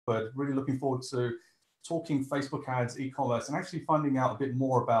Shackelford. Really looking forward to talking Facebook ads, e-commerce, and actually finding out a bit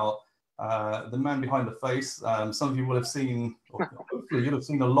more about the man behind the face. Some of you will have seen, or hopefully you'll have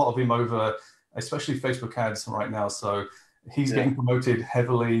seen a lot of him over, especially Facebook ads right now. So he's getting promoted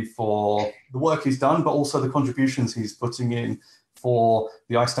heavily for the work he's done, but also the contributions he's putting in for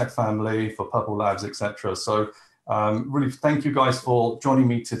the iStack family, for Purple Labs, etc. So really thank you guys for joining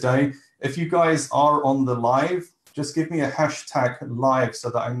me today. If you guys are on the live, just give me a hashtag live so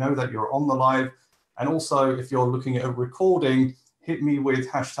that I know that you're on the live. And also, if you're looking at a recording, hit me with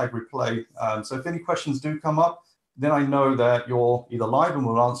hashtag replay. So if any questions do come up, then I know that you're either live and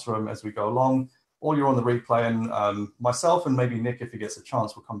we'll answer them as we go along, or you're on the replay, and myself and maybe Nick, if he gets a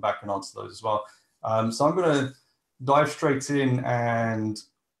chance, will come back and answer those as well. So I'm going to dive straight in and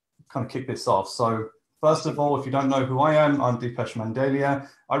kind of kick this off. So first of all, if you don't know who I am, I'm Deepesh Mandalia.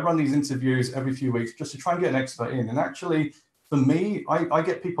 I run these interviews every few weeks just to try and get an expert in. And actually, for me, I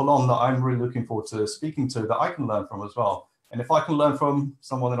get people on that I'm really looking forward to speaking to that I can learn from as well. And if I can learn from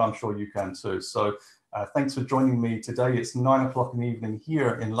someone, then I'm sure you can too. So thanks for joining me today. It's 9 o'clock in the evening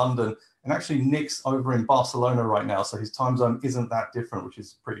here in London. And actually, Nick's over in Barcelona right now. So his time zone isn't that different, which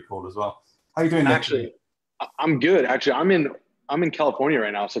is pretty cool as well. How are you doing, Nick? Actually, I'm good. Actually, I'm in California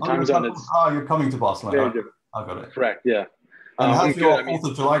right now. So time zone is... Oh, you're coming to Barcelona. Very different. I got it. Correct, yeah. And how's your 4th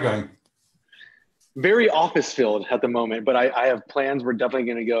of July going? Very office filled at the moment, but I have plans. We're definitely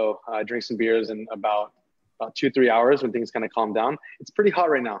going to go drink some beers in about 2-3 hours when things kind of calm down. It's pretty hot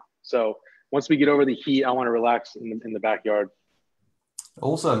right now. So once we get over the heat, I want to relax in the backyard.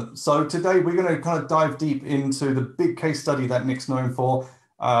 Awesome. So today we're going to kind of dive deep into the big case study that Nick's known for.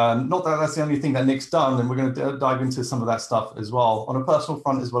 Not that that's the only thing that Nick's done, and we're going to dive into some of that stuff as well on a personal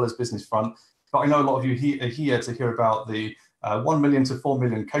front as well as business front. But I know a lot of you are here to hear about the 1 million to 4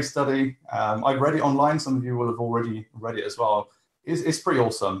 million case study. I've read it online. Some of you will have already read it as well. It's pretty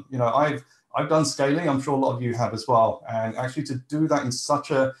awesome. You know, I've done scaling. I'm sure a lot of you have as well. And actually to do that in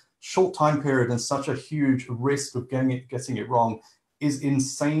such a short time period and such a huge risk of getting it wrong is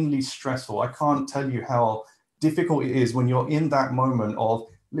insanely stressful. I can't tell you how difficult it is when you're in that moment of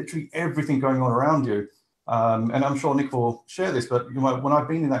literally everything going on around you. And I'm sure Nick will share this, but you know, when I've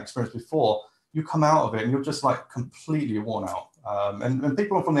been in that experience before, you come out of it and you're just like completely worn out. And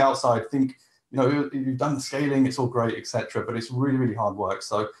people from the outside think, you know, you've done the scaling, it's all great, etc. But it's really, really hard work.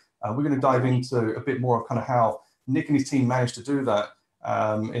 So we're going to dive into a bit more of kind of how Nick and his team managed to do that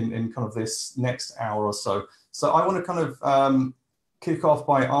in kind of this next hour or so. So I want to kind of kick off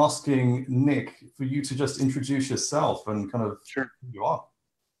by asking Nick for you to just introduce yourself and kind of who you are.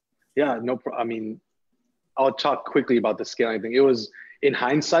 Yeah, I mean, I'll talk quickly about the scaling thing. It was, in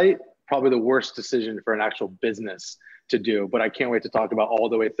hindsight, probably the worst decision for an actual business to do, but I can't wait to talk about all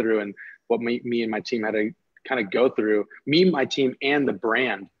the way through and what me and my team had to kind of go through. Me, my team, and the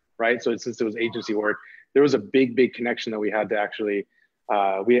brand, right? So since it was agency work, there was a big connection that we had to actually,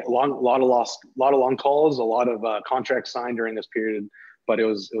 we had a lot of long calls, a lot of contracts signed during this period, but it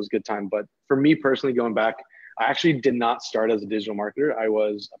was a good time. But for me personally, going back, I actually did not start as a digital marketer. I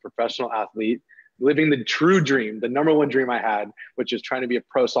was a professional athlete, living the true dream, the number one dream I had, which is trying to be a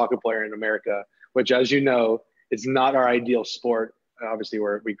pro soccer player in America, which, as you know, is not our ideal sport. Obviously,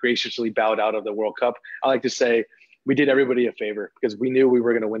 we graciously bowed out of the World Cup. I like to say we did everybody a favor because we knew we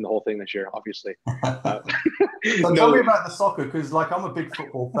were going to win the whole thing this year, obviously. So tell me about the soccer, because like I'm a big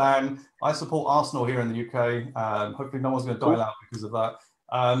football fan. I support Arsenal here in the UK. Hopefully no one's going to dial out because of that.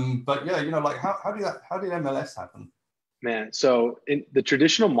 But yeah, you know, like how did MLS happen? Man, so in the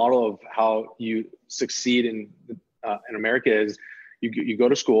traditional model of how you succeed in America is you go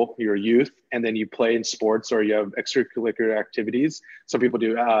to school, you're a youth, and then you play in sports or you have extracurricular activities. Some people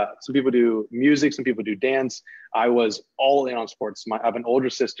do music, some people do dance. I was all in on sports. I have an older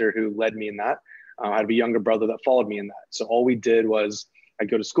sister who led me in that. I have a younger brother that followed me in that. So all we did was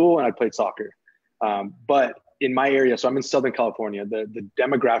I'd go to school and I played soccer. But in my area, so I'm in Southern California, the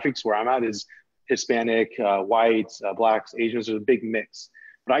demographics where I'm at is Hispanic, whites, blacks, Asians. There's a big mix.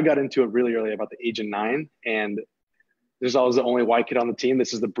 But I got into it really early, about the age of 9. And I was the only white kid on the team.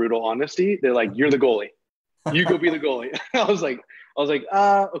 This is the brutal honesty. They're like, "You're the goalie. You go be the goalie." I was like,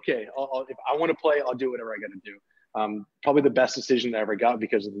 okay. If I want to play, I'll do whatever I got to do. Probably the best decision I ever got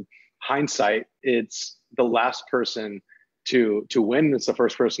because of hindsight. It's the last person to win. It's the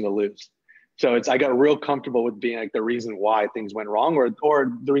first person to lose. So I got real comfortable with being like the reason why things went wrong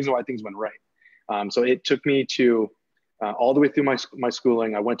or the reason why things went right. So it took me to all the way through my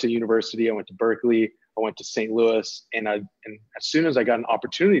schooling. I went to university. I went to Berkeley. I went to St. Louis, and as soon as I got an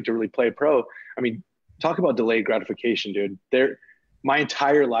opportunity to really play pro, I mean, talk about delayed gratification, dude. My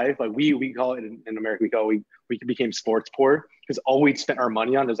entire life, like we call it in America, we became sports poor because all we'd spent our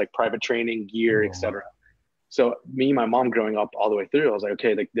money on is like private training, gear, etc. So me and my mom growing up all the way through, I was like,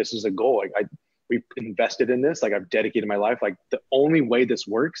 okay, like this is a goal. Like we've invested in this. Like I've dedicated my life. Like the only way this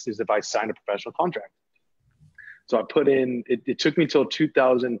works is if I sign a professional contract. So I put in, it took me till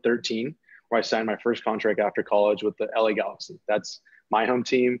 2013 where I signed my first contract after college with the LA Galaxy. That's my home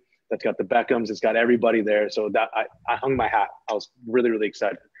team. That's got the Beckhams. It's got everybody there. So that I hung my hat. I was really, really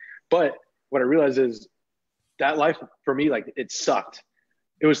excited. But what I realized is that life for me, like it sucked.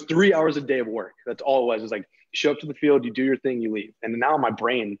 It was 3 hours a day of work. That's all it was. It's like you show up to the field, you do your thing, you leave. And now my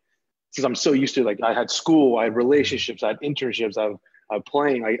brain, since I'm so used to, like I had school, I had relationships, I had internships, I have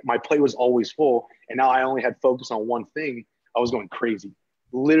playing. My plate was always full. And now I only had focus on one thing. I was going crazy,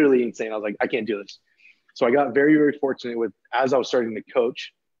 literally insane. I was like, I can't do this. So I got very, very fortunate with, as I was starting to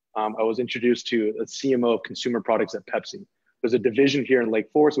coach, I was introduced to a CMO of consumer products at Pepsi. There's a division here in Lake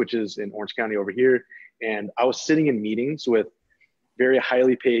Forest, which is in Orange County over here. And I was sitting in meetings with very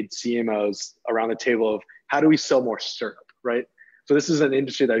highly paid CMOs around the table of how do we sell more syrup, right? So this is an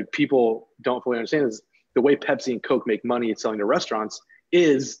industry that people don't fully understand is the way Pepsi and Coke make money at selling to restaurants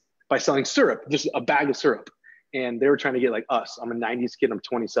is by selling syrup, just a bag of syrup. And they were trying to get like us. I'm a 90s kid, I'm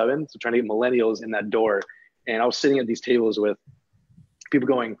 27. So trying to get millennials in that door. And I was sitting at these tables with people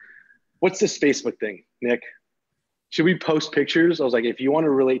going, what's this Facebook thing, Nick? Should we post pictures? I was like, if you want to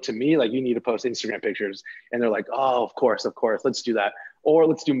relate to me, like you need to post Instagram pictures. And they're like, oh, of course, let's do that. Or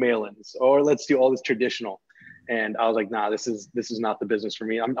let's do mail-ins, or let's do all this traditional. And I was like, nah, this is not the business for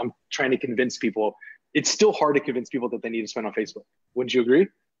me. I'm trying to convince people. It's still hard to convince people that they need to spend on Facebook. Wouldn't you agree?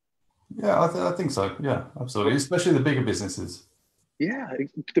 Yeah, I think so. Yeah, absolutely. Especially the bigger businesses. Yeah,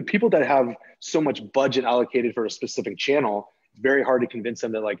 the people that have so much budget allocated for a specific channel, it's very hard to convince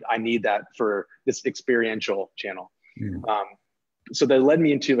them that like, I need that for this experiential channel. So that led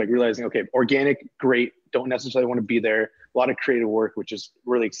me into like realizing, okay, organic, great. Don't necessarily want to be there. A lot of creative work, which is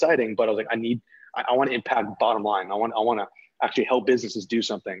really exciting, but I was like, I want to impact bottom line. I want to actually help businesses do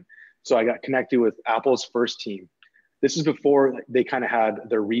something. So I got connected with Apple's first team. This is before they kind of had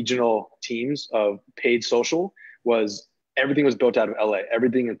their regional teams of paid social. Everything was built out of LA,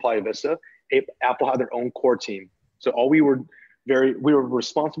 everything in Playa Vista. Apple had their own core team. So we were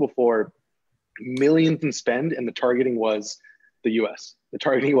responsible for millions in spend, and the targeting was the US. The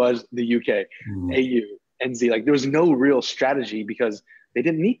targeting was the UK, AU, NZ. Like there was no real strategy because they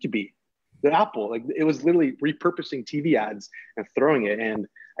didn't need to be. The Apple, like it was literally repurposing TV ads and throwing it. And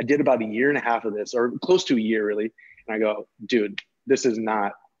I did about a year and a half of this, or close to a year really. And I go, dude, this is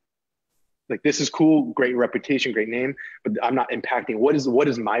not like, this is cool, great reputation, great name, but I'm not impacting. What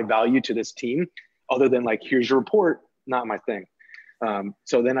is my value to this team other than like, here's your report, not my thing.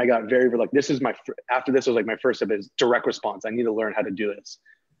 So then I got very like, after this was like my first step is direct response. I need to learn how to do this.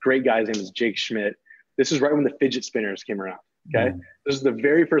 Great guy's name is Jake Schmidt. This is right when the fidget spinners came around. Okay. This is the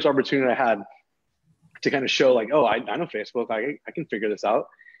very first opportunity I had to kind of show like, oh, I know Facebook. I can figure this out.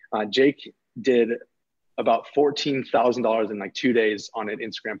 Jake did about $14,000 in like 2 days on an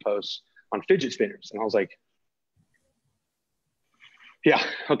Instagram post on fidget spinners. And I was like, yeah,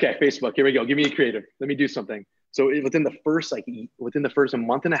 okay, Facebook, here we go. Give me a creative. Let me do something. So within the first a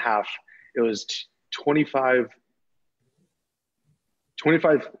month and a half, it was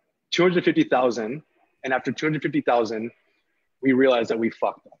 250,000. And after 250,000, we realized that we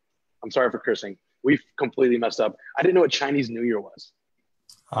fucked up. I'm sorry for cursing. We completely messed up. I didn't know what Chinese New Year was.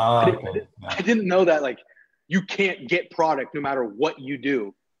 I didn't know that like you can't get product no matter what you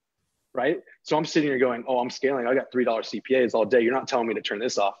do, right? So I'm sitting here going, oh, I'm scaling. I got $3 CPAs all day. You're not telling me to turn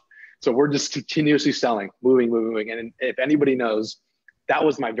this off. So we're just continuously selling, moving. And if anybody knows, that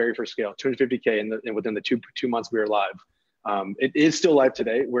was my very first scale, 250K. And within the two months we were live. It is still live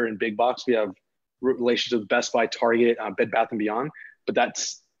today. We're in big box. We have relationships with Best Buy, Target, Bed Bath & Beyond. But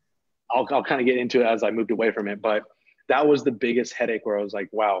I'll kind of get into it as I moved away from it. But that was the biggest headache where I was like,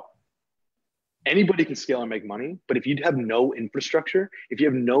 wow, anybody can scale and make money. But if you have no infrastructure, if you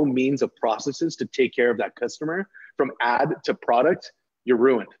have no means of processes to take care of that customer from ad to product, you're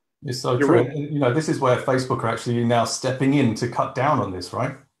ruined. It's so true. And, this is where Facebook are actually now stepping in to cut down on this,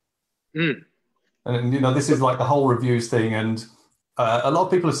 right? And, this is like the whole reviews thing. And a lot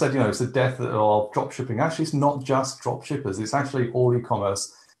of people have said, it's the death of drop shipping. Actually, it's not just drop shippers. It's actually all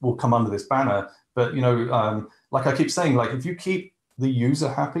e-commerce will come under this banner. But, like I keep saying, like if you keep the user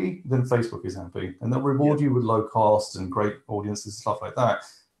happy, then Facebook is happy. And they'll reward you with low costs and great audiences and stuff like that.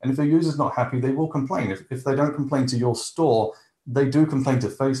 And if the user's not happy, they will complain. If they don't complain to your store, they do complain to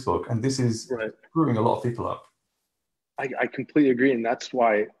Facebook, and this is screwing a lot of people up. I completely agree, and that's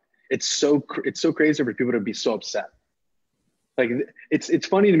why it's so crazy for people to be so upset. Like it's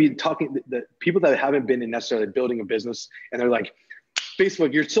funny to me talking the people that haven't been in necessarily building a business and they're like,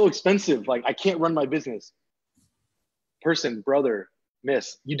 Facebook, you're so expensive. Like I can't run my business. Person, brother,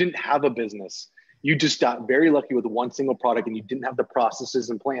 miss, you didn't have a business. You just got very lucky with one single product and you didn't have the processes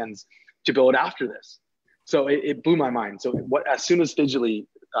and plans to build after this. So it blew my mind. So as soon as Fidgely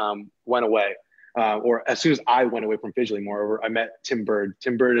went away, or as soon as I went away from Fidgely, moreover, I met Tim Bird.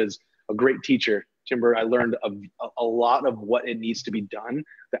 Tim Bird is a great teacher. Tim Bird, I learned a lot of what it needs to be done,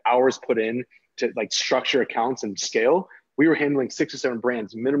 the hours put in to like structure accounts and scale. We were handling 6 or 7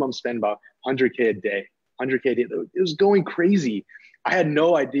 brands, minimum spend about 100K a day, 100K a day. It was going crazy. I had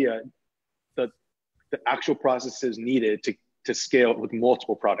no idea the actual processes needed to scale with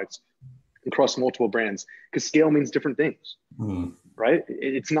multiple products across multiple brands, because scale means different things, right?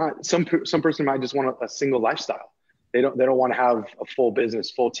 It's not some person might just want a single lifestyle. They don't want to have a full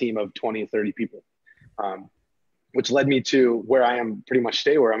business, full team of 20, 30 people, which led me to where I am pretty much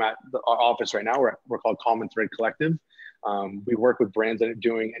today, where I'm at our office right now. We're called Common Thread Collective. We work with brands that are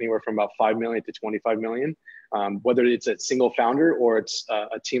doing anywhere from about 5 million to 25 million, whether it's a single founder or it's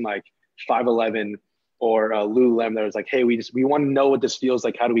a team like 511 or Lululemon that was like, hey, we want to know what this feels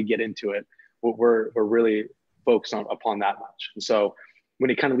like. How do we get into it? We're really focused upon that much. And so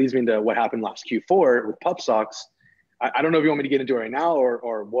when it kind of leads me into what happened last Q4 with Pup Socks, I don't know if you want me to get into it right now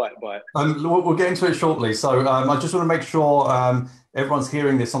or what, but. We'll get into it shortly. So I just want to make sure everyone's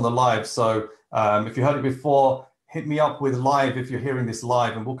hearing this on the live. So if you heard it before, hit me up with live if you're hearing this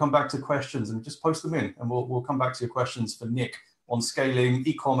live, and we'll come back to questions and just post them in, and we'll come back to your questions for Nick on scaling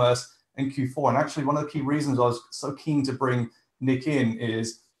e-commerce in Q4. And actually, one of the key reasons I was so keen to bring Nick in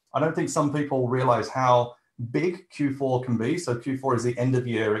is I don't think some people realize how big Q4 can be. So Q4 is the end of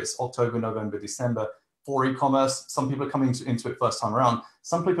year. It's October, November, December for e-commerce. Some people are coming into it first time around.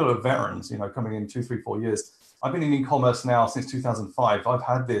 Some people are veterans, coming in 2, 3, 4 years. I've been in e-commerce now since 2005. I've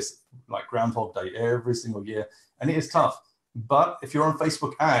had this like Groundhog Day every single year, and it is tough. But if you're on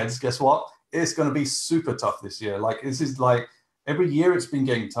Facebook ads, guess what? It's going to be super tough this year. Like this is like every year it's been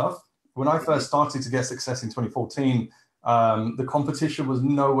getting tough. When I first started to get success in 2014, the competition was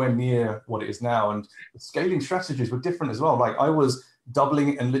nowhere near what it is now. And the scaling strategies were different as well. Like I was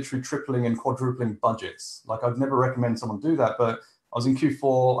doubling and literally tripling and quadrupling budgets. Like I'd never recommend someone do that, but I was in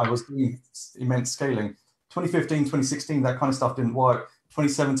Q4, I was doing immense scaling. 2015, 2016, that kind of stuff didn't work.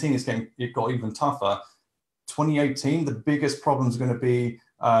 2017, it got even tougher. 2018, the biggest problem is going to be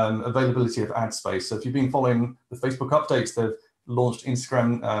availability of ad space. So if you've been following the Facebook updates, they've launched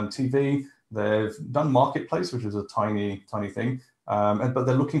Instagram TV. They've done Marketplace, which is a tiny thing, but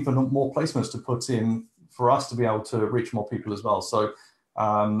they're looking for more placements to put in for us to be able to reach more people as well. So,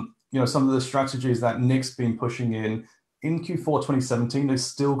 some of the strategies that Nick's been pushing in Q4 2017 is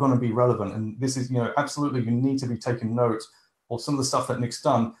still going to be relevant. And this is, absolutely, you need to be taking note of some of the stuff that Nick's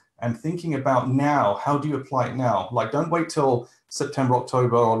done and thinking about now, how do you apply it now? Like, don't wait till September,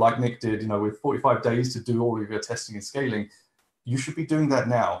 October, or like Nick did, with 45 days to do all of your testing and scaling. You should be doing that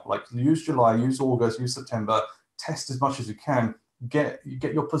now. Like use July, use August, use September, test as much as you can, get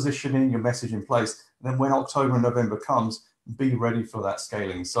your positioning, your message in place. And then when October and November comes, be ready for that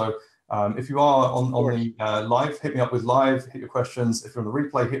scaling. So if you are on the live, hit me up with live, hit your questions. If you're on the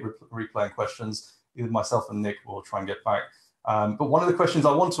replay, hit replay and questions. Either myself and Nick will try and get back. But one of the questions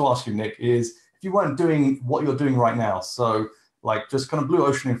I want to ask you, Nick, is if you weren't doing what you're doing right now, so like just kind of blue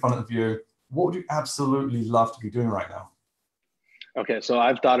ocean in front of you, what would you absolutely love to be doing right now? Okay, so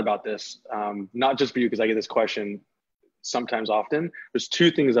I've thought about this, not just for you, because I get this question sometimes often. There's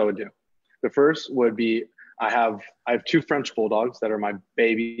 2 things I would do. The first would be I have 2 French bulldogs that are my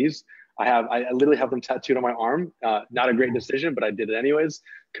babies. I literally have them tattooed on my arm. Not a great decision, but I did it anyways.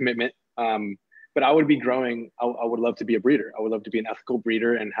 Commitment. But I would be growing. I would love to be a breeder. I would love to be an ethical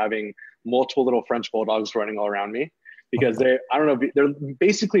breeder and having multiple little French bulldogs running all around me, because they're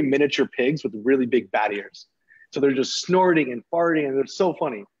basically miniature pigs with really big bat ears. So they're just snorting and farting, and they're so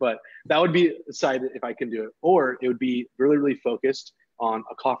funny. But that would be a side if I can do it. Or it would be really, really focused on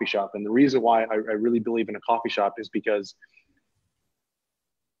a coffee shop. And the reason why I really believe in a coffee shop is because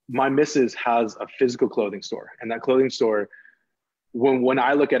my missus has a physical clothing store. And that clothing store, when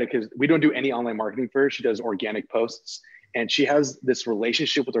I look at it, because we don't do any online marketing for her, she does organic posts. And she has this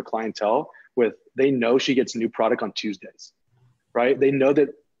relationship with her clientele they know she gets new product on Tuesdays, right? They know that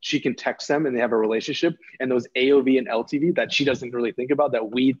she can text them and they have a relationship, and those AOV and LTV that she doesn't really think about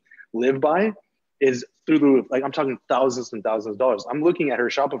that we live by is through the roof. Like I'm talking thousands and thousands of dollars. I'm looking at her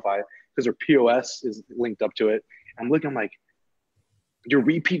Shopify because her POS is linked up to it. I'm like, your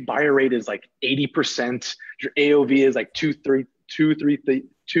repeat buyer rate is like 80%. Your AOV is like $2,000 to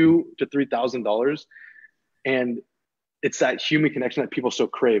 $3,000. And it's that human connection that people so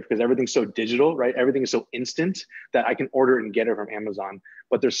crave because everything's so digital, right? Everything is so instant that I can order it and get it from Amazon.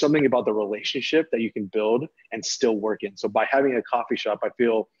 But there's something about the relationship that you can build and still work in. So by having a coffee shop, I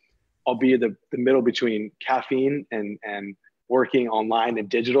feel I'll be the middle between caffeine and working online and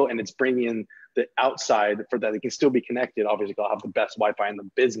digital, and it's bringing in the outside for that they can still be connected. Obviously, I'll have the best Wi-Fi in the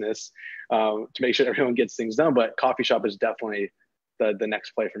business to make sure everyone gets things done. But coffee shop is definitely the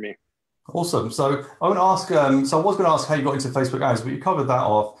next play for me. Awesome. So I want to ask, so I was going to ask how you got into Facebook ads, but you covered that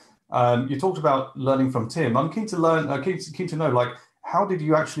off. You talked about learning from Tim. I'm keen to learn, keen to know, like, how did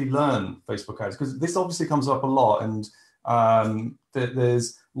you actually learn Facebook ads? Because this obviously comes up a lot, and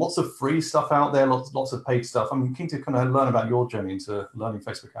there's lots of free stuff out there, lots of paid stuff. I'm keen to kind of learn about your journey into learning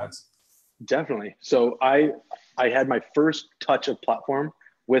Facebook ads. Definitely. So I had my first touch of platform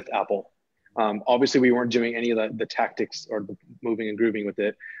with Apple. Obviously, we weren't doing any of the tactics or the moving and grooving with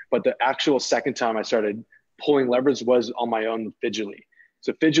it. But the actual second time I started pulling levers was on my own Fidgely.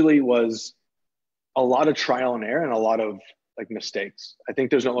 So Fidgely was a lot of trial and error and a lot of like mistakes. I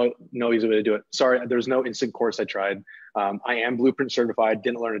think there's no easy way to do it. Sorry, there's no instant course I tried. I am Blueprint certified,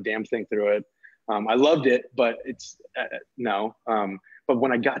 didn't learn a damn thing through it. I loved it, but it's no. But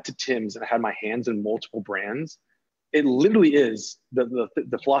when I got to Tim's and I had my hands in multiple brands, it literally is the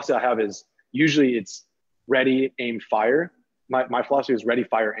philosophy I have is usually it's ready, aim, fire. My philosophy is ready,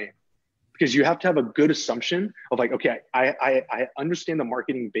 fire, aim, because you have to have a good assumption of like, okay, I understand the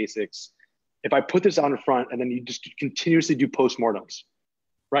marketing basics. If I put this out in front and then you just continuously do postmortems,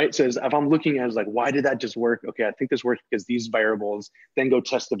 right? So if I'm looking at it as like, why did that just work? Okay, I think this works because these variables, then go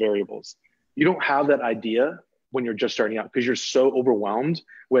test the variables. You don't have that idea when you're just starting out because you're so overwhelmed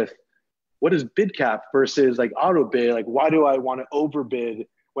with what is bid cap versus like auto bid? Like, why do I want to overbid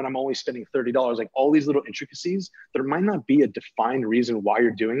when I'm only spending $30? Like all these little intricacies, there might not be a defined reason why you're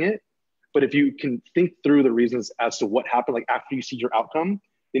doing it. But if you can think through the reasons as to what happened, like after you see your outcome,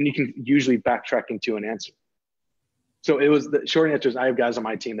 then you can usually backtrack into an answer. So it was the short answer is I have guys on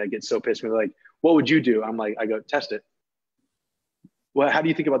my team that get so pissed. They're like, what would you do? I'm like, I go, test it. Well, how do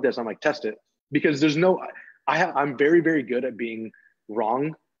you think about this? I'm like, test it. Because there's no, I'm very, very good at being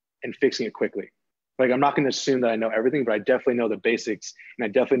wrong and fixing it quickly. Like, I'm not going to assume that I know everything, but I definitely know the basics and I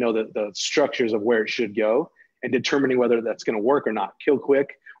definitely know the structures of where it should go and determining whether that's going to work or not, kill quick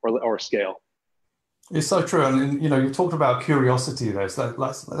or scale. It's so true. And, you know, you talked about curiosity there. So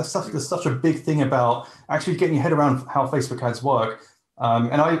that's such a big thing about actually getting your head around how Facebook ads work.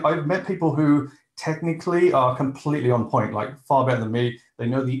 And I've met people who technically are completely on point, like far better than me. They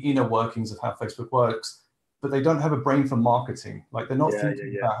know the inner workings of how Facebook works, but they don't have a brain for marketing. Like they're not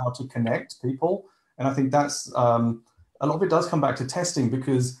thinking about how to connect people. And I think that's a lot of it does come back to testing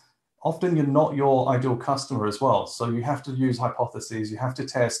because often you're not your ideal customer as well. So you have to use hypotheses, you have to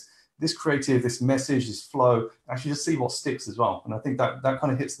test this creative, this message, this flow, actually just see what sticks as well. And I think that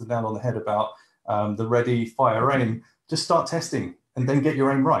kind of hits the nail on the head about the ready, fire, aim. Just start testing and then get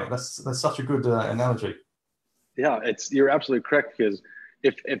your aim right. That's such a good analogy. Yeah, you're absolutely correct because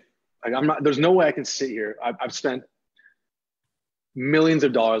if like I'm not, there's no way I can sit here. I've spent millions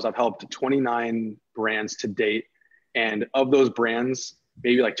of dollars. I've helped 29 brands to date. And of those brands,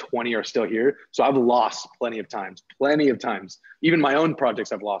 maybe like 20 are still here. So I've lost plenty of times. Even my own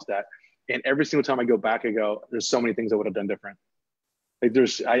projects I've lost at. And every single time I go back, I go, there's so many things I would have done different. Like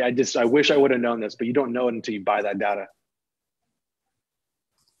I wish I would have known this, but you don't know it until you buy that data.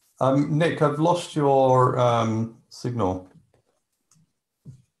 Nick, I've lost your signal.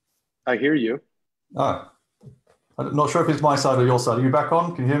 I hear you. Ah, I'm not sure if it's my side or your side. Are you back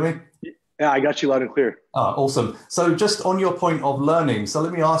on? Can you hear me? Yeah, I got you loud and clear. Ah, awesome. So just on your point of learning, so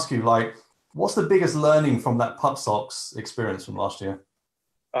let me ask you, like, what's the biggest learning from that Pup Socks experience from last year?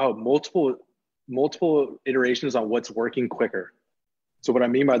 Oh, multiple iterations on what's working quicker. So what I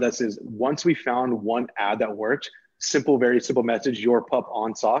mean by this is once we found one ad that worked, very simple message, your pup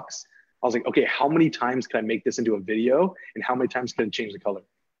on socks. I was like, okay, how many times can I make this into a video? And how many times can I change the color?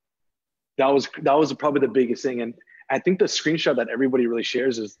 That was probably the biggest thing. And I think the screenshot that everybody really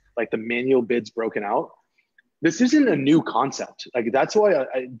shares is like the manual bids broken out. This isn't a new concept. Like that's why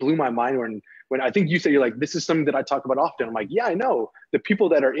I blew my mind when I think you said you're like, this is something that I talk about often. I'm like, yeah, I know. The people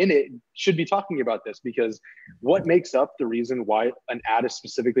that are in it should be talking about this because what makes up the reason why an ad is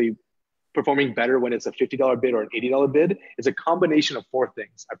specifically performing better when it's a $50 bid or an $80 bid is a combination of four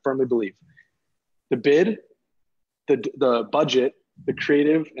things, I firmly believe. The bid, the budget, the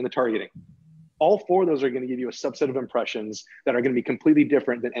creative, and the targeting. All four of those are going to give you a subset of impressions that are going to be completely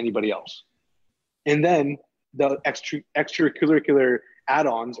different than anybody else. And then the extracurricular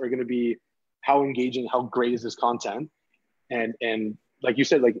add-ons are going to be how engaging, how great is this content, and like you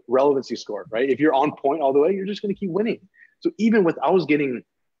said, like relevancy score, right? If you're on point all the way, you're just going to keep winning. So even with, I was getting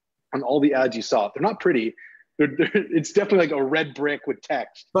on all the ads you saw, they're not pretty. It's definitely like a red brick with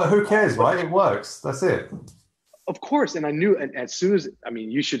text. But who cares, right? It works. That's it. Of course. And I knew, and as soon as, I mean,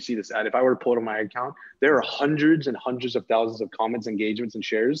 you should see this ad. If I were to pull it on my account, there are hundreds and hundreds of thousands of comments, engagements, and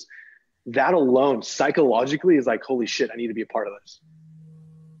shares. That alone psychologically is like, holy shit, I need to be a part of this.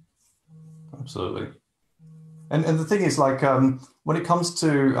 Absolutely. And the thing is, like, when it comes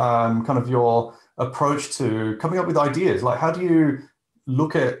to kind of your approach to coming up with ideas, like, how do you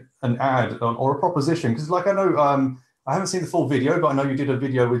look at an ad or a proposition? Because, like, I know I haven't seen the full video, but I know you did a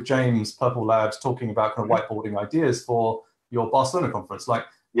video with James, Purple Labs, talking about kind of whiteboarding ideas for your Barcelona conference. Like,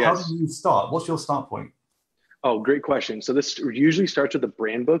 how do you start? What's your start point? Oh, great question. So this usually starts with a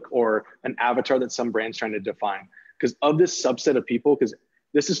brand book or an avatar that some brand's trying to define. Because of this subset of people, because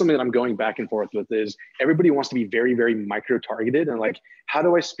this is something that I'm going back and forth with, is everybody wants to be very, very micro-targeted. And like, how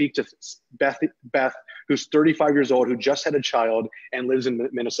do I speak to Beth, who's 35 years old, who just had a child and lives in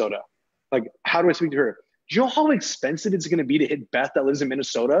Minnesota? Like, how do I speak to her? Do you know how expensive it's going to be to hit Beth that lives in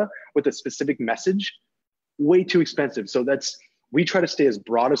Minnesota with a specific message? Way too expensive. So we try to stay as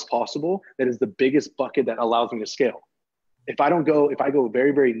broad as possible. That is the biggest bucket that allows me to scale. If I go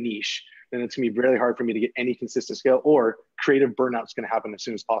very, very niche, then it's gonna be really hard for me to get any consistent scale, or creative burnout is gonna happen as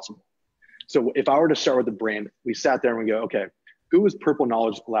soon as possible. So if I were to start with the brand, we sat there and we go, okay, who is Purple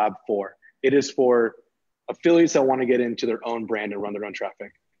Knowledge Lab for? It is for affiliates that wanna get into their own brand and run their own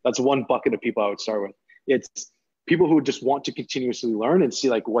traffic. That's one bucket of people I would start with. It's people who just want to continuously learn and see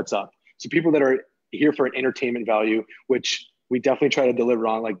like what's up. So people that are here for an entertainment value, which we definitely try to deliver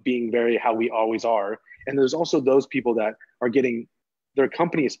on, like being very how we always are. And there's also those people that are getting, their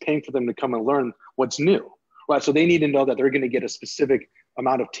company is paying for them to come and learn what's new, right? So they need to know that they're going to get a specific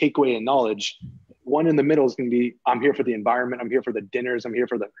amount of takeaway and knowledge. One in the middle is going to be, I'm here for the environment, I'm here for the dinners, I'm here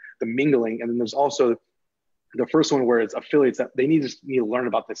for the mingling. And then there's also the first one where it's affiliates that they need to learn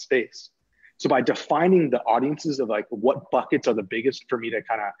about this space. So by defining the audiences of like what buckets are the biggest for me to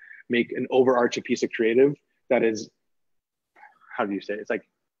kind of make an overarching piece of creative that is, how do you say it? It's like,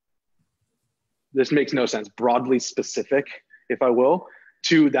 this makes no sense, broadly specific, if I will,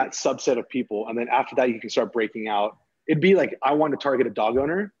 to that subset of people. And then after that, you can start breaking out. It'd be like, I want to target a dog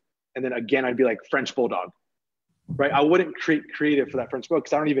owner. And then again, I'd be like French Bulldog, right? I wouldn't create creative for that French Bulldog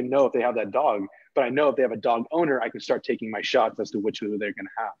because I don't even know if they have that dog, but I know if they have a dog owner, I can start taking my shots as to which one they're going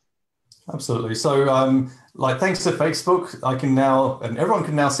to have. Absolutely. So like, thanks to Facebook, I can now, and everyone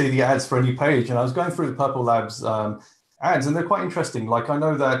can now see the ads for any page. And I was going through the Purple Labs ads, and they're quite interesting. Like, I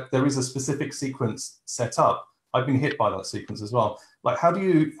know that there is a specific sequence set up. I've been hit by that sequence as well. Like, how do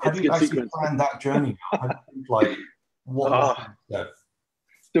you actually plan that journey? How do you think, like, what?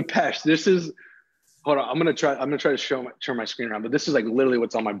 Depeche, this is, hold on. I'm gonna try to turn my screen around, but this is like literally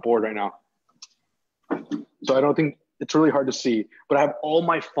what's on my board right now. So I don't think it's really hard to see, but I have all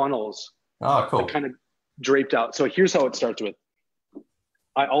my funnels cool. kind of draped out. So here's how it starts with.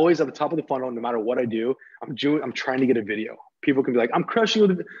 I always at the top of the funnel, no matter what I do, I'm trying to get a video. People can be like, I'm crushing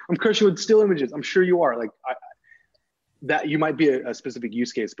with still images. I'm sure you are. Like that you might be a specific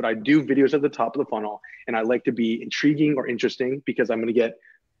use case, but I do videos at the top of the funnel, and I like to be intriguing or interesting because I'm going to get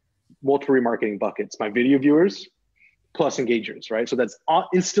multiple remarketing buckets. My video viewers plus engagers, right? So that's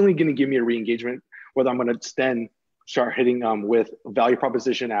instantly going to give me a re-engagement, whether I'm going to then start hitting with value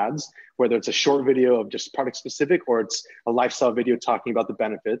proposition ads, whether it's a short video of just product specific or it's a lifestyle video talking about the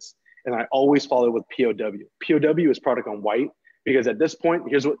benefits. And I always follow with POW. POW is product on white, because at this point,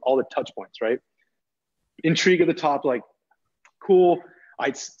 here's what all the touch points, right? Intrigue at the top, like, cool.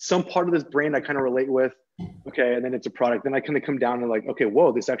 Some part of this brand I kind of relate with. Okay, and then it's a product. Then I kind of come down and like, okay,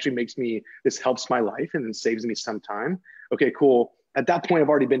 whoa, this actually this helps my life and it saves me some time. Okay, cool. At that point, I've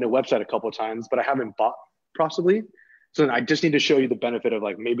already been to a website a couple of times, but I haven't bought possibly. So then I just need to show you the benefit of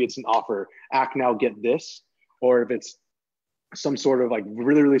like, maybe it's an offer, act now, get this. Or if it's some sort of like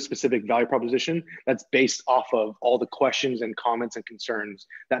really, really specific value proposition that's based off of all the questions and comments and concerns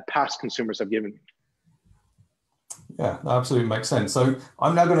that past consumers have given me. Yeah, that absolutely makes sense. So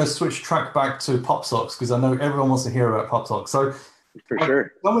I'm now going to switch track back to Pop Socks because I know everyone wants to hear about Pop Socks. So for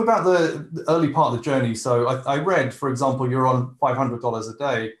sure. Tell me about the early part of the journey. So I read, for example, you're on $500 a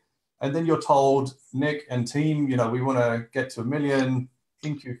day, and then you're told, Nick and team, we want to get to 1 million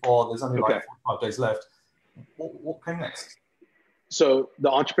in Q4. There's only like 45 days left. What came next? So the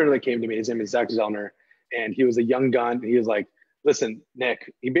entrepreneur that came to me, his name is Zach Zellner, and he was a young gun. He was like, listen,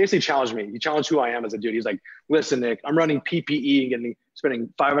 Nick, he basically challenged me. He challenged who I am as a dude. He's like, listen, Nick, I'm running PPE and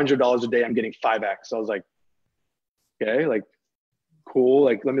spending $500 a day. I'm getting 5X. So I was like, okay, like, cool.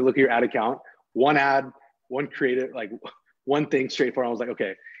 Like, let me look at your ad account. One ad, one creative, like one thing straightforward. I was like,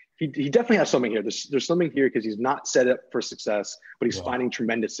 okay, he definitely has something here. There's something here because he's not set up for success, but he's finding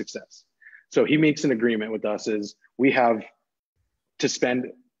tremendous success. So he makes an agreement with us is we have to spend,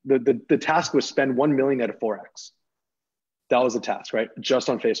 the task was spend 1 million at a 4X. That was the task, right? Just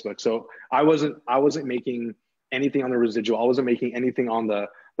on Facebook. So I wasn't making anything on the residual. I wasn't making anything on the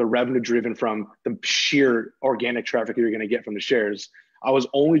revenue driven from the sheer organic traffic you're going to get from the shares. I was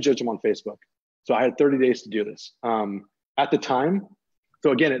only judging on Facebook. So I had 30 days to do this. At the time,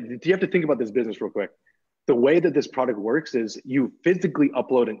 so again, you have to think about this business real quick. The way that this product works is you physically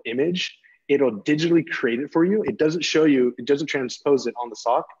upload an image, it'll digitally create it for you. It doesn't show you, it doesn't transpose it on the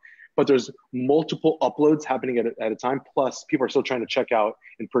sock, but there's multiple uploads happening at a time. Plus people are still trying to check out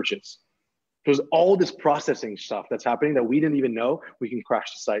and purchase. There's all this processing stuff that's happening that we didn't even know we can crash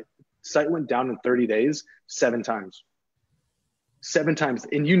the site. The site went down in 30 days, 7 times. 7 times.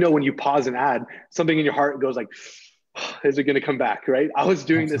 And you know, when you pause an ad, something in your heart goes like, is it going to come back, right? I was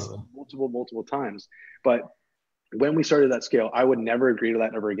doing this multiple times. But when we started that scale, I would never agree to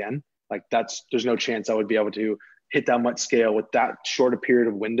that ever again. Like there's no chance I would be able to hit that much scale with that short a period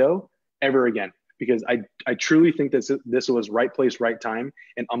of window ever again. Because I truly think this was right place, right time,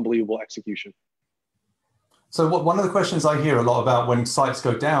 and unbelievable execution. So one of the questions I hear a lot about when sites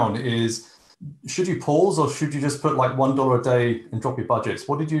go down is, should you pause or should you just put like $1 a day and drop your budgets?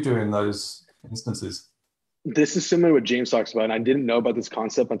 What did you do in those instances? This is similar to what James talks about. And I didn't know about this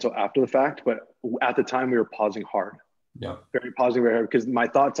concept until after the fact, but at the time we were pausing hard. Yeah. Pausing very hard, because my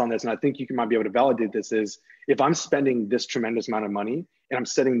thoughts on this, and I think you might be able to validate this, is if I'm spending this tremendous amount of money and I'm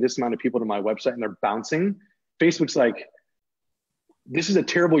sending this amount of people to my website and they're bouncing, Facebook's like, this is a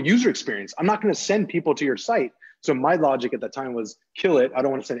terrible user experience. I'm not going to send people to your site. So my logic at that time was kill it. I don't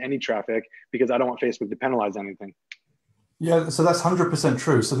want to send any traffic because I don't want Facebook to penalize anything. Yeah, so that's 100%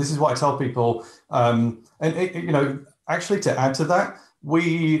 true. So this is what I tell people. Actually to add to that,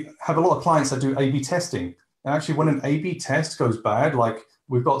 we have a lot of clients that do A/B testing. And actually when an A/B test goes bad, like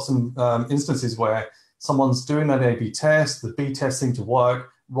we've got some instances where someone's doing an A/B test, the B test seemed to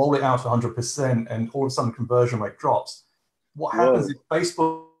work, roll it out to 100%, and all of a sudden conversion rate drops. What happens is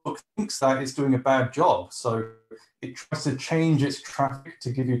Facebook thinks that it's doing a bad job. So it tries to change its traffic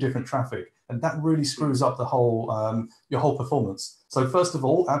to give you different traffic. And that really screws up the whole, your whole performance. So first of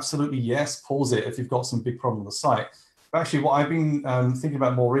all, absolutely yes, pause it if you've got some big problem on the site. But actually what I've been thinking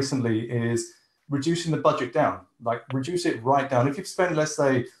about more recently is reducing the budget down, like reduce it right down. If you've spent, let's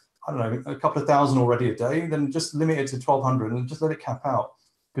say, I don't know, a couple of thousand already a day, then just limit it to 1,200 and just let it cap out.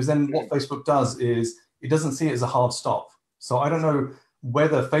 Because then what Facebook does is it doesn't see it as a hard stop. So I don't know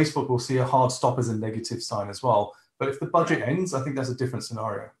whether Facebook will see a hard stop as a negative sign as well. But if the budget ends, I think that's a different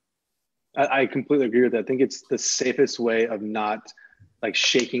scenario. I completely agree with that. I think it's the safest way of not like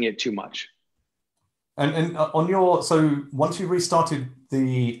shaking it too much. And on your, so once you restarted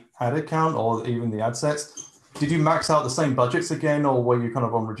the ad account or even the ad sets, did you max out the same budgets again, or were you kind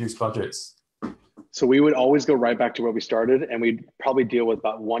of on reduced budgets? So we would always go right back to where we started, and we'd probably deal with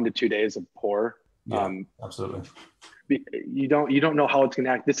about 1 to 2 days of poor. Yeah, absolutely. You don't know how it's going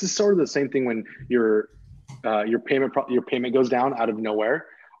to act. This is sort of the same thing when your payment goes down out of nowhere,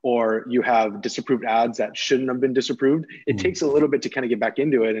 or you have disapproved ads that shouldn't have been disapproved. It takes a little bit to kind of get back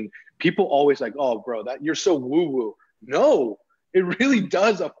into it. And people always like, oh, bro, that you're so woo-woo. No, it really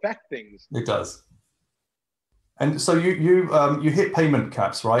does affect things. It does. And so you hit payment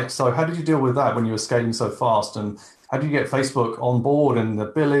caps, right? So how did you deal with that when you were scaling so fast? And how did you get Facebook on board and the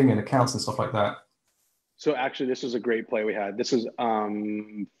billing and accounts and stuff like that? So actually, this was a great play we had. This was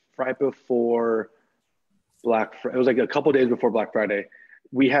right before Black Friday. It was like a couple of days before Black Friday.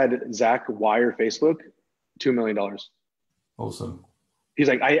 We had Zach wire Facebook $2 million. Awesome. He's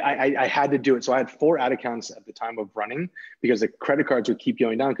like, I had to do it. So I had 4 ad accounts at the time of running because the credit cards would keep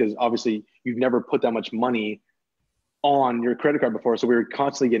going down because obviously you've never put that much money on your credit card before. So we were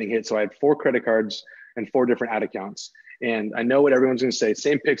constantly getting hit. So I had 4 credit cards and 4 different ad accounts. And I know what everyone's going to say,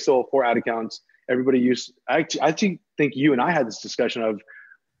 same pixel, 4 ad accounts. Everybody used, I think you and I had this discussion of,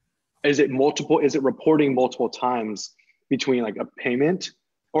 is it reporting multiple times between like a payment,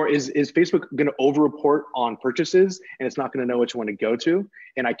 or is Facebook going to over report on purchases and it's not going to know which one to go to?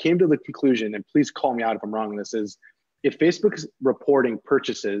 And I came to the conclusion, and please call me out if I'm wrong on this, is if Facebook's reporting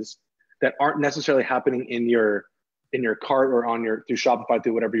purchases that aren't necessarily happening in your cart or on through Shopify,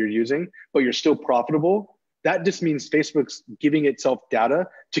 through whatever you're using, but you're still profitable, that just means Facebook's giving itself data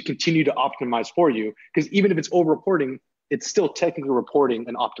to continue to optimize for you. Because even if it's over reporting, it's still technically reporting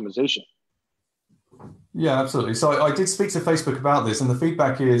an optimization. Yeah, absolutely. So I did speak to Facebook about this, and the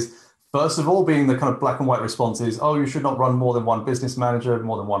feedback is, first of all, being the kind of black and white response is, oh, you should not run more than one business manager,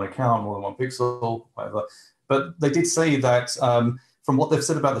 more than one account, more than one pixel, whatever. But they did say that from what they've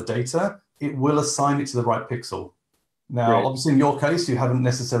said about the data, it will assign it to the right pixel. Now, Right. obviously, in your case, you haven't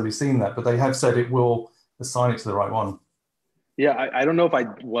necessarily seen that, but they have said it will assign it to the right one. Yeah, I don't know if I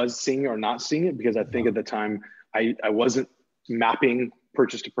was seeing it or not seeing it, because I think at the time I wasn't mapping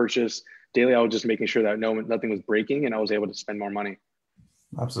purchase to purchase daily. I was just making sure that nothing was breaking, and I was able to spend more money.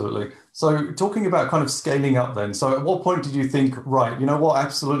 Absolutely. So talking about kind of scaling up then, so at what point did you think, right, you know what,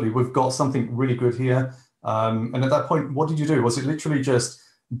 absolutely, we've got something really good here. And at that point, what did you do? Was it literally just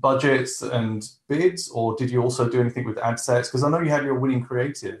budgets and bids, or did you also do anything with ad sets? Because I know you had your winning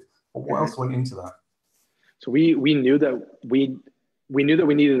creative, but what else went into that? So we knew that we knew that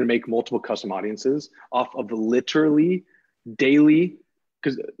we needed to make multiple custom audiences off of literally daily.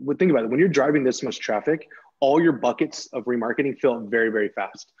 Because think about it, when you're driving this much traffic, all your buckets of remarketing fill up very, very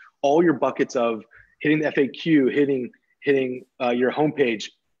fast. All your buckets of hitting the FAQ, hitting your homepage,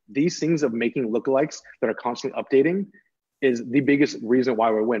 these things of making lookalikes that are constantly updating is the biggest reason why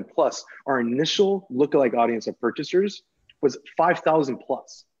we win. Plus, our initial lookalike audience of purchasers was 5,000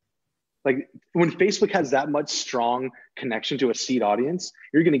 plus. Like when Facebook has that much strong connection to a seed audience,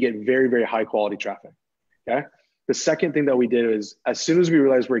 you're going to get very, very high quality traffic. Okay. The second thing that we did is, as soon as we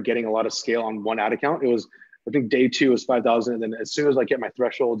realized we are getting a lot of scale on one ad account, it was, I think day 2 was 5,000. And then as soon as I get my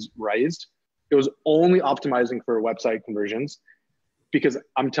thresholds raised, it was only optimizing for website conversions, because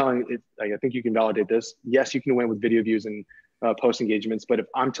I'm telling it, like, I think you can validate this. Yes, you can win with video views and post engagements. But if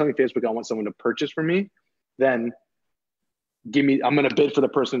I'm telling Facebook I want someone to purchase from me, then I'm going to bid for the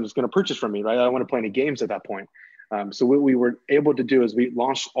person who's going to purchase from me, right? I don't want to play any games at that point. So what we were able to do is we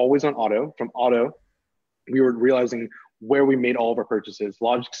launched always on auto. From auto, we were realizing where we made all of our purchases.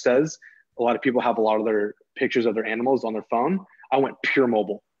 Logic says a lot of people have a lot of their pictures of their animals on their phone. I went pure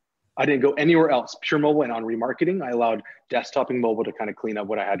mobile. I didn't go anywhere else, pure mobile. And on remarketing, I allowed desktop and mobile to kind of clean up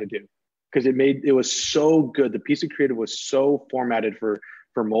what I had to do, because it was so good. The piece of creative was so formatted for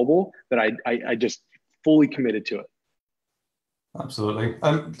mobile that I just fully committed to it. Absolutely.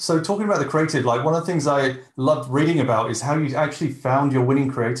 So talking about the creative, like one of the things I loved reading about is how you actually found your winning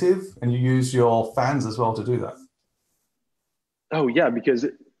creative, and you use your fans as well to do that. Oh yeah,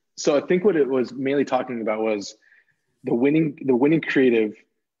 so I think what it was mainly talking about was the winning creative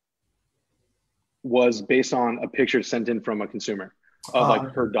was based on a picture sent in from a consumer of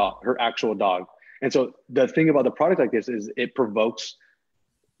like her dog, her actual dog. And so the thing about the product like this is it provokes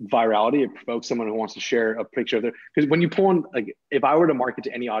virality. It provokes someone who wants to share a picture of their, because when you pull on, like, if I were to market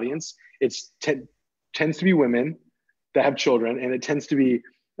to any audience, tends to be women that have children, and it tends to be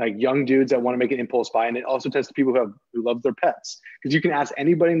like young dudes that want to make an impulse buy, and it also tends to people who love their pets. Because you can ask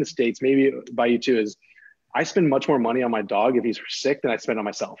anybody in the States, maybe by you too, is I spend much more money on my dog if he's sick than I spend on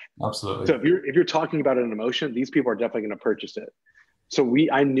myself. Absolutely. So if you're talking about an emotion, these people are definitely going to purchase it. So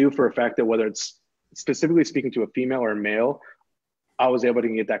I knew for a fact that whether it's specifically speaking to a female or a male, I was able to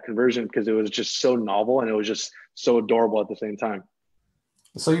get that conversion because it was just so novel and it was just so adorable at the same time.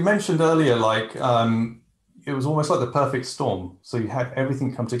 So you mentioned earlier, like it was almost like the perfect storm. So you had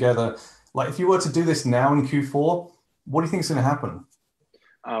everything come together. Like if you were to do this now in Q4, what do you think is going to happen?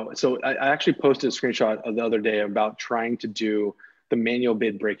 So I actually posted a screenshot of the other day about trying to do the manual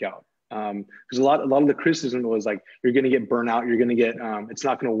bid breakout. Because a lot of the criticism was like, you're going to get burnout. You're going to get, it's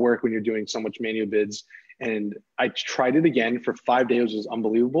not going to work when you're doing so much manual bids. And I tried it again for 5 days. It was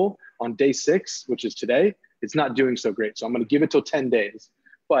unbelievable. On day 6, which is today, it's not doing so great. So I'm going to give it till 10 days.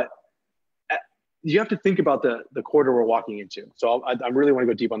 But you have to think about the quarter we're walking into. So I really want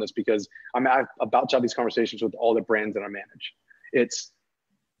to go deep on this because I'm about to have these conversations with all the brands that I manage. It's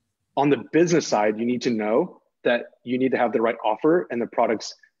on the business side, you need to know that you need to have the right offer and the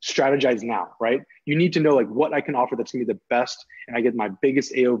products strategize now, right? You need to know like what I can offer that's gonna be the best and I get my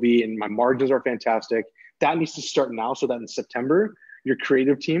biggest AOV and my margins are fantastic. That needs to start now so that in September, your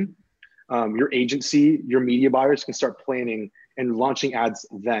creative team, your agency, your media buyers can start planning and launching ads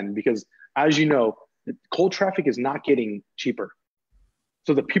then. Because as you know, cold traffic is not getting cheaper.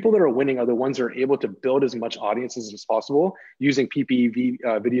 So the people that are winning are the ones that are able to build as much audiences as possible using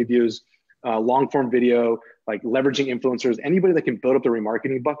PPV video views, long form video, like leveraging influencers, anybody that can build up the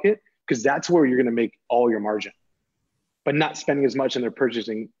remarketing bucket, because that's where you're going to make all your margin, but not spending as much and they're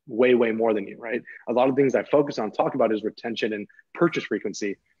purchasing way, way more than you, right? A lot of things I focus on, talk about is retention and purchase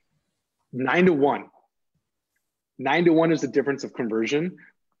frequency. 9 to 1. 9 to 1 is the difference of conversion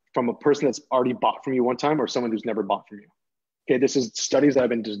from a person that's already bought from you one time or someone who's never bought from you. Okay, this is studies that I've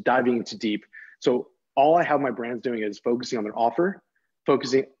been just diving into deep. So all I have my brands doing is focusing on their offer,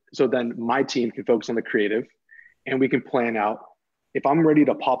 so then my team can focus on the creative and we can plan out. If I'm ready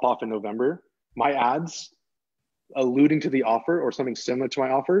to pop off in November, my ads alluding to the offer or something similar to my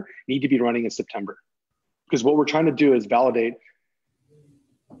offer need to be running in September. Because what we're trying to do is validate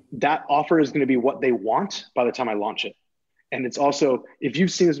that offer is going to be what they want by the time I launch it. And it's also, if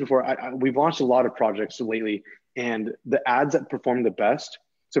you've seen this before, we've launched a lot of projects lately, and the ads that perform the best.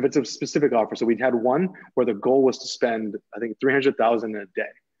 So if it's a specific offer, so we'd had one where the goal was to spend, I think, 300,000 a day,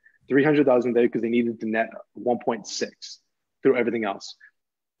 300,000 a day because they needed to net 1.6 through everything else.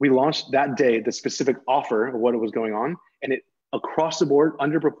 We launched that day the specific offer of what it was going on, and it across the board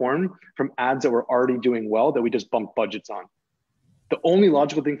underperformed from ads that were already doing well that we just bumped budgets on. The only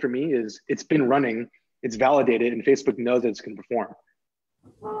logical thing for me is it's been running, it's validated, and Facebook knows that it's going to perform.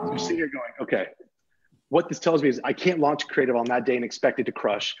 So you're sitting here going, okay, what this tells me is I can't launch creative on that day and expect it to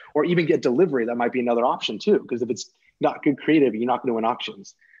crush, or even get delivery. That might be another option too, because if it's not good creative, you're not going to win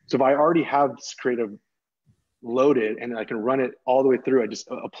auctions. So if I already have this creative loaded and I can run it all the way through, I just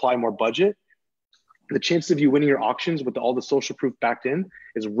apply more budget, the chances of you winning your auctions with all the social proof backed in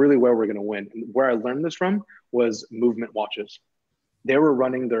is really where we're going to win. And where I learned this from was Movement Watches. They were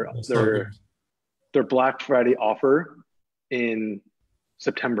running their Black Friday offer in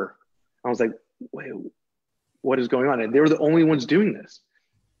September. I was like, wait, what is going on? And they were the only ones doing this.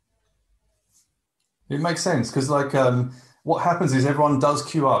 It makes sense because what happens is everyone does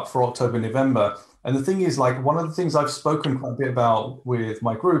queue up for October, November. And the thing is, like, one of the things I've spoken quite a bit about with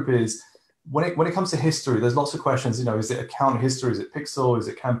my group is when it comes to history, there's lots of questions, is it account history? Is it pixel? Is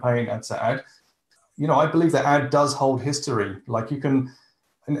it campaign, ad to ad? I believe that ad does hold history. Like you can,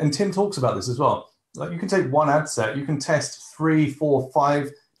 and Tim talks about this as well. Like you can take one ad set, you can test 3, 4,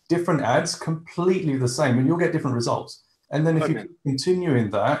 5 different ads completely the same, and you'll get different results. And then if you continue in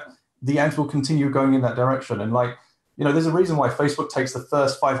that, the ads will continue going in that direction. And there's a reason why Facebook takes the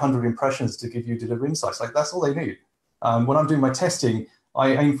first 500 impressions to give you delivery insights. Like that's all they need. When I'm doing my testing,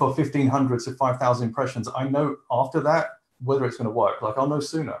 I aim for 1,500 to 5,000 impressions. I know after that whether it's going to work. Like I'll know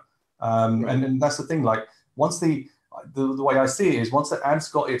sooner. And that's the thing. Like once the way I see it is once the ad's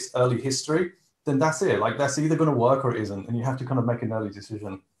got its early history, then that's it. Like that's either going to work or it isn't, and you have to kind of make an early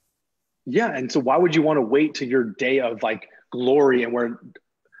decision. Yeah, and so why would you want to wait to your day of like glory and where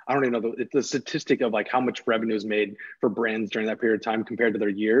I don't even know the statistic of like how much revenue is made for brands during that period of time compared to their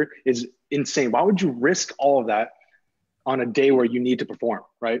year is insane. Why would you risk all of that on a day where you need to perform,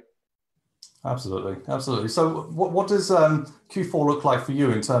 right? Absolutely. So what does Q4 look like for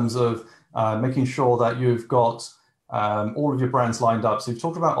you in terms of making sure that you've got all of your brands lined up? So you've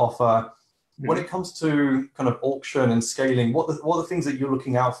talked about offer. When it comes to kind of auction and scaling, what are the things that you're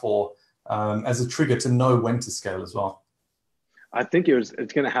looking out for as a trigger to know when to scale as well? I think it's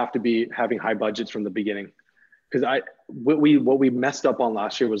going to have to be having high budgets from the beginning, because what we messed up on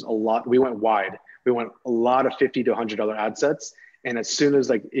last year was a lot. We went wide. We went a lot of $50 to $100 ad sets, and as soon as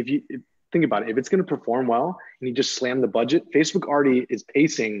think about it, if it's going to perform well and you just slam the budget, Facebook already is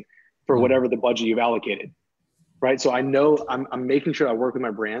pacing for whatever the budget you've allocated, right? So I know I'm making sure I work with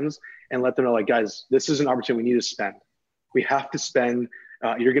my brands and let them know, like, guys, this is an opportunity we need to spend. We have to spend.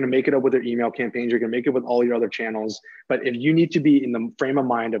 You're going to make it up with your email campaigns. You're going to make it with all your other channels. But if you need to be in the frame of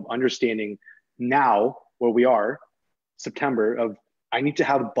mind of understanding now where we are, September, of I need to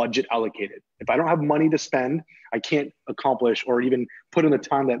have budget allocated. If I don't have money to spend, I can't accomplish or even put in the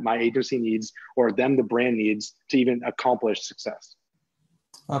time that my agency needs or them, the brand needs to even accomplish success.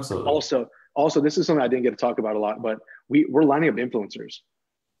 Absolutely. Also, this is something I didn't get to talk about a lot, but we're lining up influencers.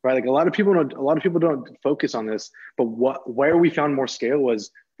 Right, like a lot of people don't focus on this, but where we found more scale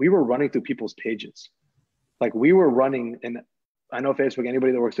was we were running through people's pages. Like we were running, and I know Facebook,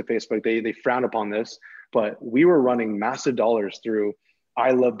 anybody that works at Facebook, they frown upon this, but we were running massive dollars through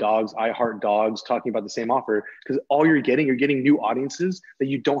I Love Dogs, I Heart Dogs, talking about the same offer, because all you're getting new audiences that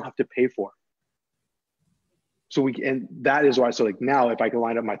you don't have to pay for. So and that is why, so like now if I can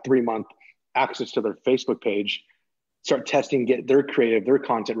line up my 3-month access to their Facebook page, start testing, get their creative, their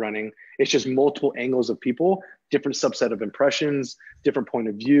content running. It's just multiple angles of people, different subset of impressions, different point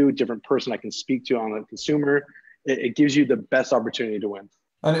of view, different person I can speak to on the consumer. It gives you the best opportunity to win.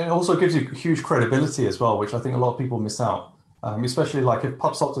 And it also gives you huge credibility as well, which I think a lot of people miss out. Especially like if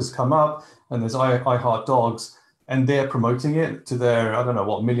Pup Doctors come up and there's I Heart Dogs and they're promoting it to their, I don't know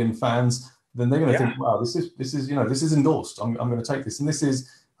what, million fans, then they're going to think, wow, this is endorsed. I'm going to take this. And this is,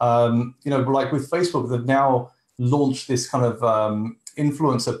 like with Facebook, they've now launched this kind of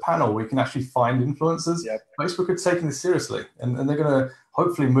influencer panel where you can actually find influencers. Yep. Facebook are taking this seriously, and they're going to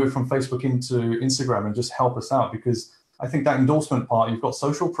hopefully move from Facebook into Instagram and just help us out, because I think that endorsement part, you've got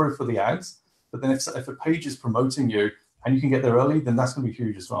social proof for the ads, but then if a page is promoting you and you can get there early, then that's going to be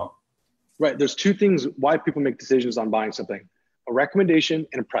huge as well. Right. There's two things why people make decisions on buying something: a recommendation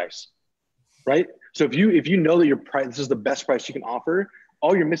and a price. Right. So if you know that your price, this is the best price you can offer,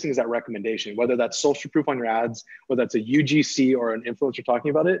 all you're missing is that recommendation, whether that's social proof on your ads, whether that's a UGC or an influencer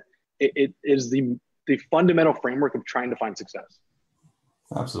talking about it. It is the fundamental framework of trying to find success.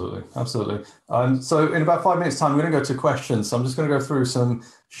 Absolutely, absolutely. So in about 5 minutes time, we're going to go to questions. So I'm just going to go through some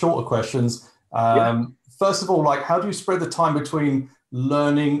shorter questions. First of all, like, how do you spread the time between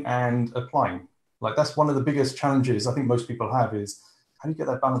learning and applying? Like, that's one of the biggest challenges I think most people have, is how do you get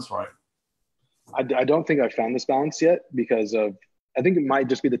that balance right? I don't think I've found this balance yet, because I think it might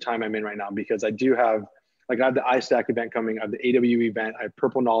just be the time I'm in right now, because I do have, like, I have the iStack event coming, I have the AWE event, I have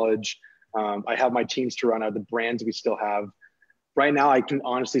Purple Knowledge, I have my teams to run, I have the brands we still have. Right now, I can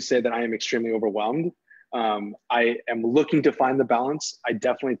honestly say that I am extremely overwhelmed. I am looking to find the balance. I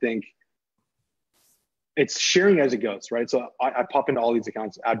definitely think it's sharing as it goes, right? So I pop into all these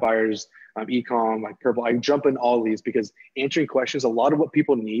accounts, ad buyers, ecom, like Purple. I jump in all these because answering questions, a lot of what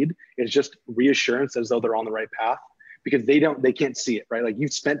people need is just reassurance as though they're on the right path, because they can't see it, right? Like,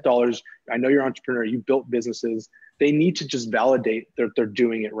 you've spent dollars. I know you're an entrepreneur. You've built businesses. They need to just validate that they're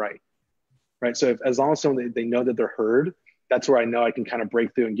doing it right, right? So as long as they know that they're heard, that's where I know I can kind of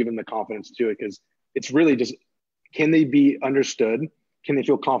break through and give them the confidence to it, because it's really just, can they be understood? Can they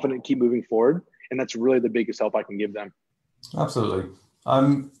feel confident, keep moving forward? And that's really the biggest help I can give them. Absolutely.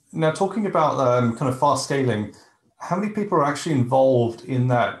 Now, talking about kind of fast scaling, how many people are actually involved in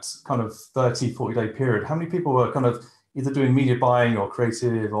that kind of 30, 40-day period? How many people are kind of either doing media buying or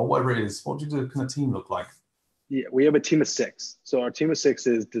creative or whatever it is? What do the kind of team look like? Yeah, we have a team of 6. So our team of 6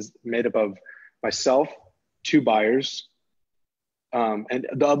 is made up of myself, 2 buyers, and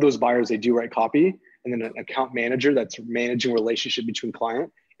of those buyers, they do write copy, and then an account manager that's managing relationship between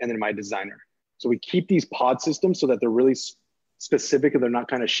client, and then my designer. So we keep these pod systems so that they're really specific and they're not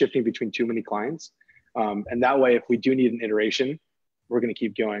kind of shifting between too many clients. And that way, if we do need an iteration, we're going to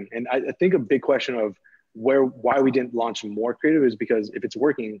keep going. And I think a big question of why we didn't launch more creative is because if it's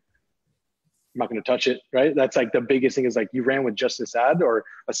working, I'm not going to touch it, right? That's like the biggest thing, is like, you ran with just this ad or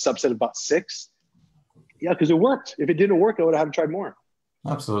a subset of about 6. Yeah, because it worked. If it didn't work, I would have tried more.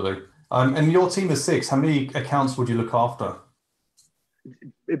 Absolutely. And your team is 6. How many accounts would you look after?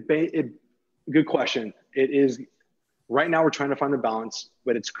 Good question. It is, right now we're trying to find the balance,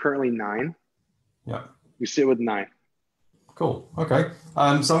 but it's currently 9. Yeah. We sit with 9. Cool. Okay.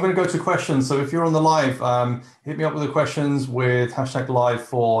 So I'm going to go to questions. So if you're on the live, hit me up with the questions with #live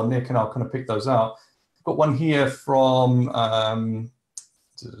for Nick, and I'll kind of pick those out. I've got one here from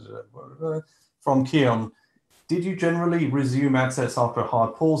Keon. Did you generally resume ad sets after a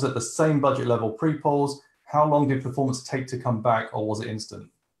hard pause at the same budget level pre-pause? How long did performance take to come back, or was it instant?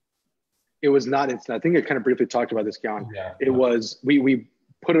 It was not instant. I think I kind of briefly talked about this, Keon. Was, we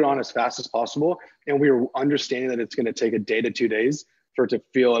put it on as fast as possible, and we were understanding that it's going to take a day to 2 days for it to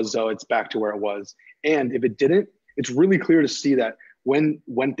feel as though it's back to where it was. And if it didn't, it's really clear to see that when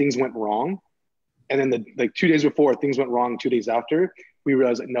things went wrong, and then like 2 days before things went wrong, 2 days after, we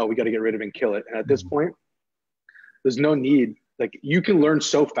realized that, no, we got to get rid of it and kill it. And at this point, there's no need. Like, you can learn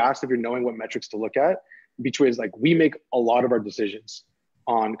so fast if you're knowing what metrics to look at. Between, like, we make a lot of our decisions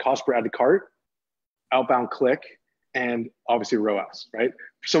on cost per add to cart, outbound click, and obviously ROAS, right?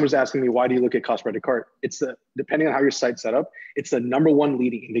 Someone's asking me, why do you look at cost per add to cart? It's depending on how your site's set up, it's the #1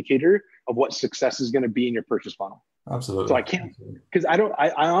 leading indicator of what success is going to be in your purchase funnel. Absolutely. So I can't, because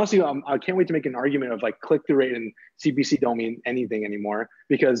I honestly, I can't wait to make an argument of like click-through rate and CPC don't mean anything anymore,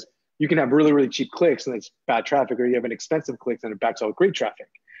 because you can have really, really cheap clicks and it's bad traffic, or you have an expensive clicks and it backs out with great traffic.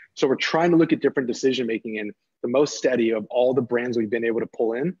 So we're trying to look at different decision-making, and the most steady of all the brands we've been able to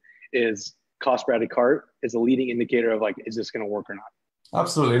pull in is cost per added cart is a leading indicator of like, is this going to work or not?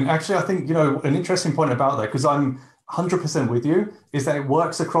 Absolutely. And actually, I think, an interesting point about that, because I'm 100% with you, is that it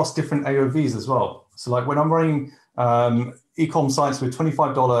works across different AOVs as well. So like when I'm running e-com sites with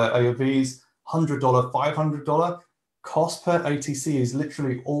 $25 AOVs, $100, $500, cost per ATC is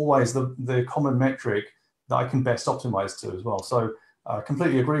literally always the common metric that I can best optimize to as well. So I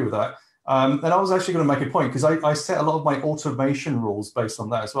completely agree with that. And I was actually going to make a point, because I set a lot of my automation rules based on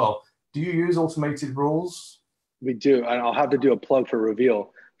that as well. Do you use automated rules? We do. And I'll have to do a plug for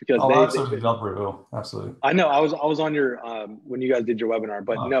Reveal, because I absolutely love Reveal. Absolutely. I know. I was on your when you guys did your webinar,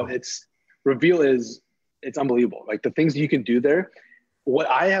 but no, it's Reveal it's unbelievable. Like the things you can do there. What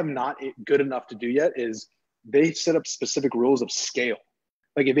I have not good enough to do yet is they set up specific rules of scale.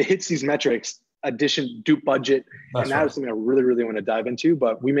 Like if it hits these metrics, addition, dupe budget, and that is something I really, really want to dive into.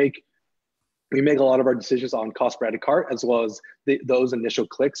 But we make a lot of our decisions on cost per added cart, as well as those initial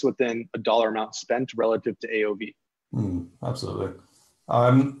clicks within a dollar amount spent relative to AOV. Absolutely.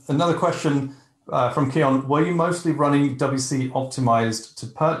 Another question from Keon: were you mostly running WC optimized to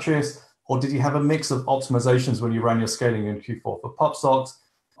purchase, or did you have a mix of optimizations when you ran your scaling in Q4 for pup socks?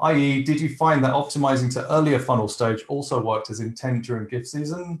 I.e., did you find that optimizing to earlier funnel stage also worked as intent during gift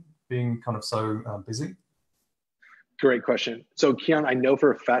season, being kind of so busy? Great question. So Keon, I know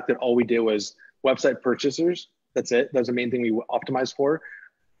for a fact that all we did was website purchasers. That's it. That's the main thing we optimized for.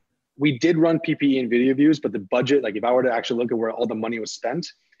 We did run PPE and video views, but the budget, like if I were to actually look at where all the money was spent,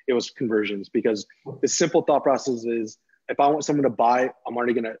 it was conversions, because the simple thought process is if I want someone to buy, I'm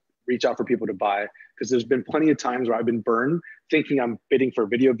already going to reach out for people to buy, because there's been plenty of times where I've been burned thinking I'm bidding for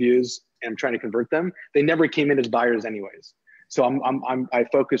video views and I'm trying to convert them. They never came in as buyers anyways. So I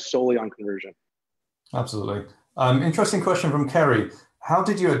focus solely on conversion. Absolutely. Interesting question from Kerry. How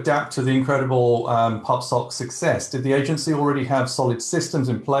did you adapt to the incredible PubSock success? Did the agency already have solid systems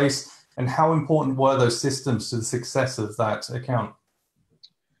in place? And how important were those systems to the success of that account?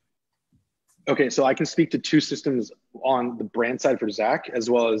 Okay, so I can speak to two systems on the brand side for Zach, as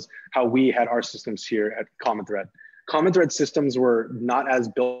well as how we had our systems here at Common Thread. Common Thread systems were not as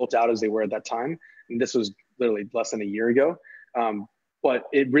built out as they were at that time. And this was literally less than a year ago. But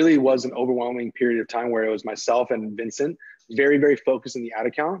it really was an overwhelming period of time where it was myself and Vincent very, very focused in the ad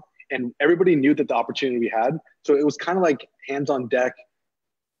account. And everybody knew that the opportunity we had. So it was kind of like hands on deck,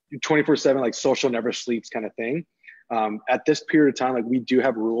 24/7, like social never sleeps kind of thing. At this period of time, like we do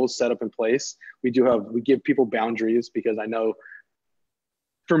have rules set up in place. We give people boundaries, because I know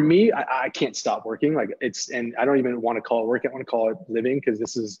for me, I can't stop working. And I don't even want to call it work. I want to call it living, because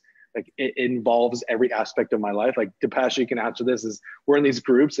this is like, it involves every aspect of my life. Like Deepesh, you can answer this, is we're in these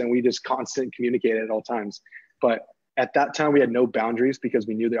groups and we just constant communicate at all times. But at that time we had no boundaries because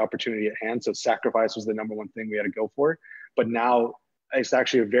we knew the opportunity at hand. So sacrifice was the number one thing we had to go for. But now it's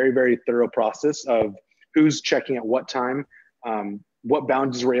actually a very, very thorough process of who's checking at what time, what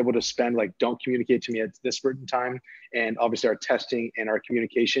boundaries we're able to spend, like don't communicate to me at this certain time. And obviously our testing and our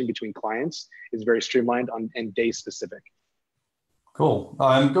communication between clients is very streamlined and day specific. Cool.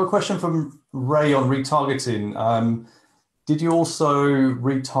 Got a question from Ray on retargeting. Did you also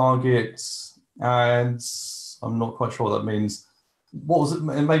retarget ads? I'm not quite sure what that means. What was it?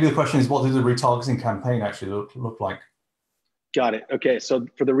 And maybe the question is, what did the retargeting campaign actually look like? Got it. Okay. So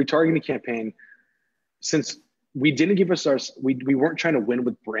for the retargeting campaign, since we didn't give us we weren't trying to win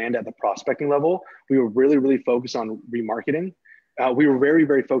with brand at the prospecting level. We were really, really focused on remarketing. We were very,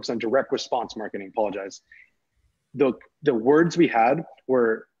 very focused on direct response marketing. Apologize. The words we had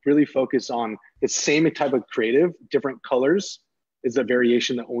were really focused on the same type of creative, different colors is a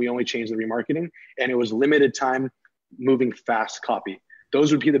variation that we only changed the remarketing, and it was limited time, moving fast copy.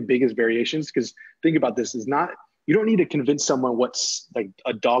 Those would be the biggest variations, because think about this, you don't need to convince someone what's like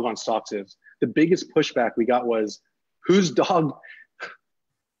a dog on socks is. The biggest pushback we got was, whose dog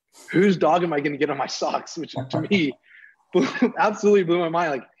am I going to get on my socks? Which to me absolutely blew my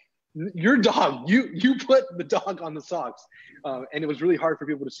mind. Like, your dog, you put the dog on the socks. And it was really hard for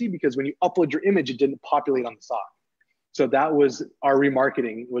people to see, because when you upload your image, it didn't populate on the sock. So that was our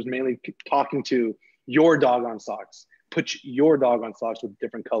remarketing, was mainly talking to your dog on socks. Put your dog on socks with a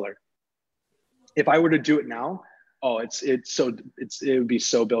different color. If I were to do it now, it would be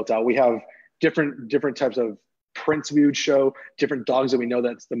so built out. We have different types of prints we would show, different dogs that we know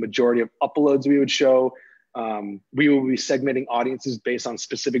that's the majority of uploads we would show. We will be segmenting audiences based on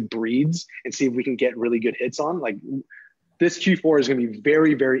specific breeds and see if we can get really good hits on. Like, this Q4 is going to be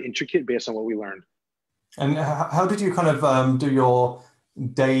very, very intricate based on what we learned. And how did you kind of do your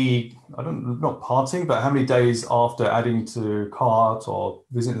day, not parting, but how many days after adding to cart or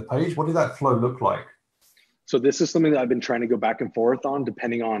visiting the page? What did that flow look like? So this is something that I've been trying to go back and forth on,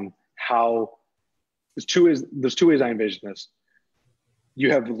 depending on how, there's two ways I envision this.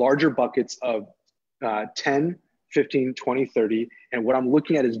 You have larger buckets of 10, 15, 20, 30. And what I'm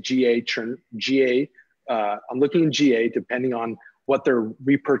looking at is I'm looking in GA depending on what their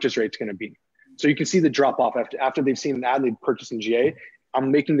repurchase rate is going to be. So you can see the drop off after they've seen an ad, they've purchased in GA.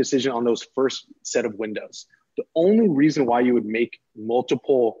 I'm making a decision on those first set of windows. The only reason why you would make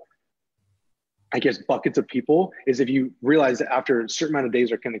multiple, I guess, buckets of people is if you realize that after a certain amount of days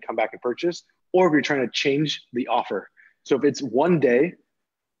they're going to come back and purchase, or if you're trying to change the offer. So if it's 1 day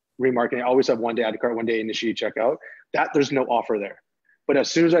remarketing, I always have 1 day add to cart, 1 day initiate checkout, that there's no offer there. But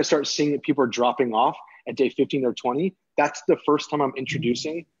as soon as I start seeing that people are dropping off at day 15 or 20, that's the first time I'm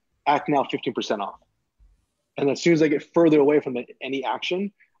introducing act now 15% off. And as soon as I get further away from any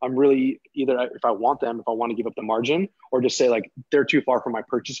action, I'm really either, if I want to give up the margin, or just say like, they're too far from my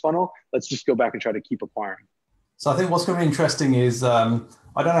purchase funnel, let's just go back and try to keep acquiring. So I think what's going to be interesting is, I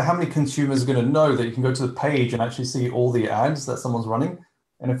don't know how many consumers are going to know that you can go to the page and actually see all the ads that someone's running.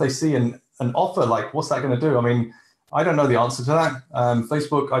 And if they see an offer, like, what's that going to do? I mean, I don't know the answer to that.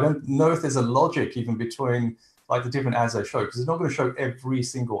 Facebook, I don't know if there's a logic even between like the different ads they show, because it's not going to show every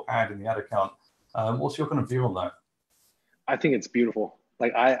single ad in the ad account. What's your kind of view on that? I think it's beautiful.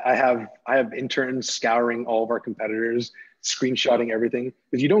 Like I have interns scouring all of our competitors, screenshotting everything,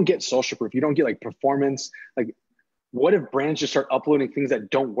 because you don't get social proof. You don't get like performance. Like, what if brands just start uploading things that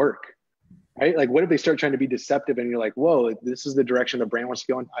don't work, right? Like, what if they start trying to be deceptive and you're like, whoa, this is the direction the brand wants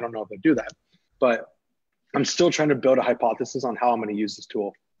to go in? I don't know if they do that, but I'm still trying to build a hypothesis on how I'm going to use this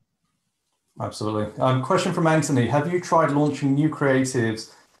tool. Absolutely. Question from Anthony. Have you tried launching new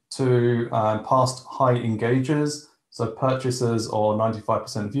creatives to past high engagers, so purchasers or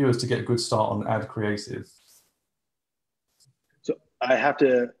 95% viewers, to get a good start on ad creative? So I have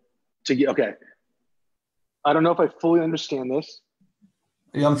to get, okay. I don't know if I fully understand this.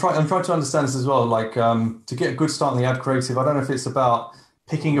 Yeah, I'm trying to understand this as well. Like, to get a good start on the ad creative, I don't know if it's about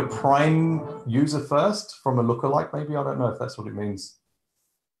picking a prime user first from a lookalike, maybe. I don't know if that's what it means.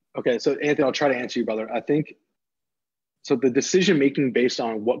 Okay, so Anthony, I'll try to answer you, brother. I think, so the decision making based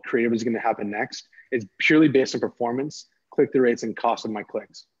on what creative is going to happen next is purely based on performance, click-through rates, and cost of my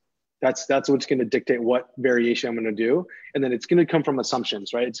clicks. That's what's going to dictate what variation I'm going to do. And then it's going to come from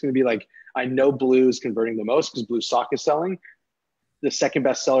assumptions, right? It's going to be like, I know blue is converting the most because blue sock is selling. The second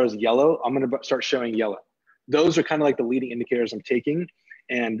best seller is yellow. I'm going to start showing yellow. Those are kind of like the leading indicators I'm taking.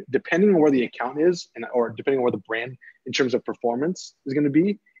 And depending on where the account is, or depending on where the brand in terms of performance is going to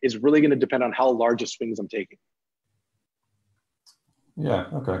be, is really going to depend on how large a swings I'm taking. Yeah,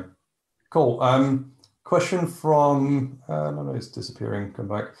 okay. Cool. Question from, no, it's disappearing. Come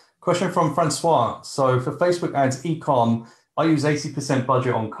back. Question from Francois. So for Facebook ads ecom, I use 80%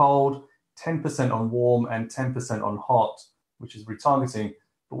 budget on cold, 10% on warm, and 10% on hot, which is retargeting.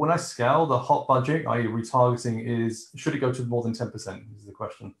 But when I scale the hot budget, i.e. retargeting, should it go to more than 10%? Is the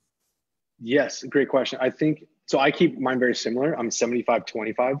question. Yes, great question. I think, so I keep mine very similar. I'm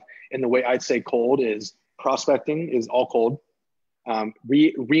 75-25. And the way I'd say cold is prospecting is all cold.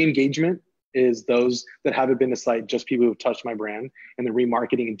 Re-engagement is those that haven't been to site, just people who've touched my brand, and the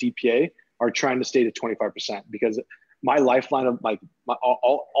remarketing and DPA are trying to stay to 25%, because my lifeline of like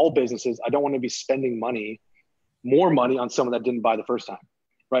all businesses, I don't want to be spending more money on someone that didn't buy the first time,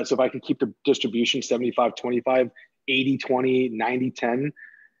 right? So if I can keep the distribution 75-25, 80-20, 90-10,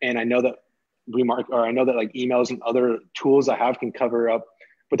 and I know that I know that like emails and other tools I have can cover up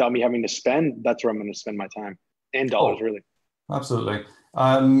without me having to spend, that's where I'm going to spend my time and dollars, really. Absolutely.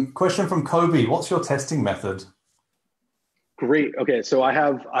 Question from Kobe. What's your testing method? Great. Okay. So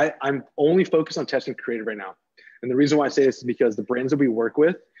I'm only focused on testing creative right now. And the reason why I say this is because the brands that we work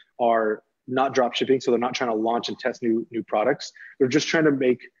with are not drop shipping. So they're not trying to launch and test new products. They're just trying to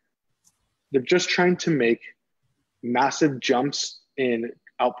make massive jumps in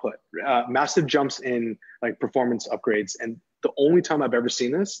output, massive jumps in like performance upgrades. And the only time I've ever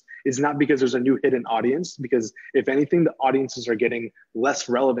seen this is not because there's a new hidden audience, because if anything, the audiences are getting less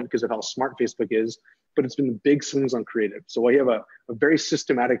relevant because of how smart Facebook is, but it's been the big swings on creative. So we have a very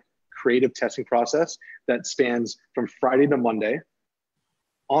systematic creative testing process that spans from Friday to Monday.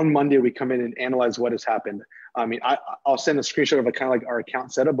 On Monday, we come in and analyze what has happened. I mean, I'll send a screenshot of kind of like our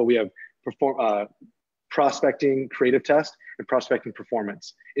account setup, but we have prospecting creative test and prospecting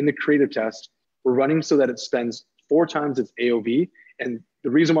performance. In the creative test, we're running so that it spends 4 times its AOV. And the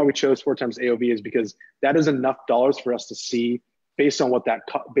reason why we chose 4 times AOV is because that is enough dollars for us to see based on what that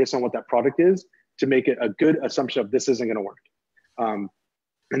product is, to make it a good assumption of this isn't going to work.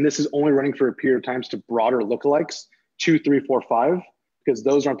 And this is only running for a period of times to broader lookalikes, 2, 3, 4, 5, because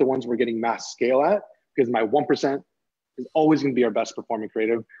those aren't the ones we're getting mass scale at, because my 1% is always going to be our best performing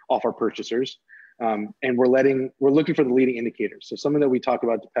creative off our purchasers. And we're looking for the leading indicators. So something that we talk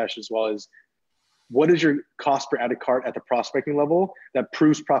about, Depesh, as well, is what is your cost per added cart at the prospecting level that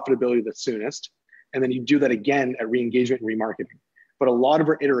proves profitability the soonest? And then you do that again at re-engagement and remarketing. But a lot of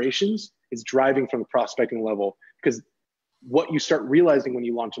our iterations is driving from the prospecting level, because what you start realizing when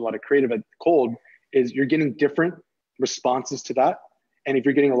you launch a lot of creative at cold is you're getting different responses to that. And if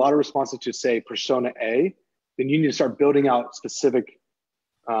you're getting a lot of responses to, say, persona A, then you need to start building out specific,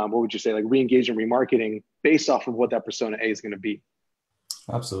 what would you say, like re-engagement, remarketing based off of what that persona A is going to be.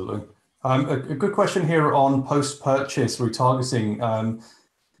 Absolutely. A good question here on post-purchase retargeting.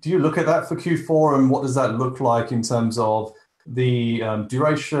 Do you look at that for Q4, and what does that look like in terms of the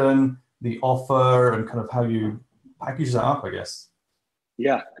duration, the offer, and kind of how you package that up, I guess?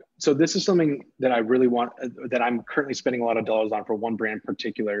 Yeah. So this is something that I really want, that I'm currently spending a lot of dollars on for one brand in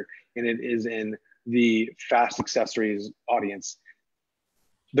particular, and it is in the fast accessories audience.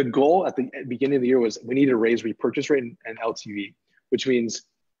 The goal at the beginning of the year was we need to raise repurchase rate and LTV, which means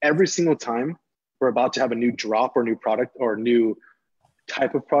every single time we're about to have a new drop or new product or new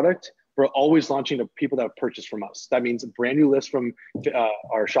type of product, we're always launching to people that have purchased from us. That means a brand new list from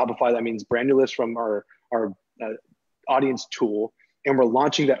our Shopify. That means brand new list from our audience tool. And we're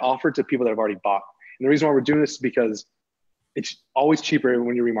launching that offer to people that have already bought. And the reason why we're doing this is because it's always cheaper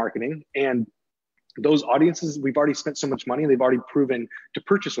when you're remarketing. And those audiences, we've already spent so much money and they've already proven to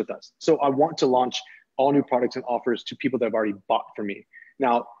purchase with us. So I want to launch all new products and offers to people that have already bought from me.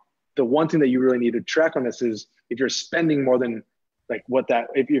 Now, the one thing that you really need to track on this is if you're spending more than like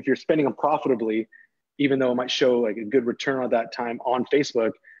if you're spending them profitably, even though it might show like a good return on that time on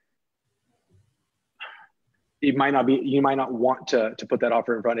Facebook, you might not want to put that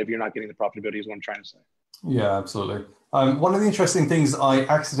offer in front if you're not getting the profitability is what I'm trying to say. Yeah, absolutely. One of the interesting things I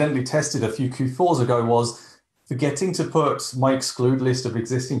accidentally tested a few Q4s ago was forgetting to put my exclude list of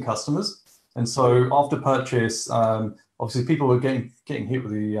existing customers. And so after purchase, obviously people were getting hit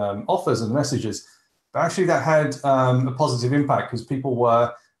with the offers and messages, but actually that had a positive impact because people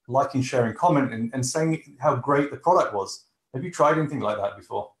were liking, sharing, commenting, and saying how great the product was. Have you tried anything like that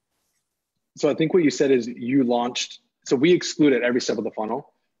before? So I think what you said is you launched, so we excluded every step of the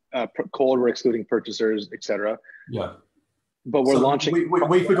funnel. Cold, we're excluding purchasers, et cetera. Yeah. But we're launching.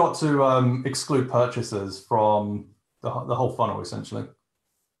 We forgot to exclude purchasers from the whole funnel, essentially.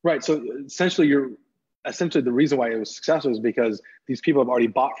 Right. So essentially, the reason why it was successful is because these people have already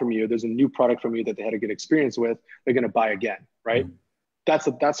bought from you. There's a new product from you that they had a good experience with. They're going to buy again, right?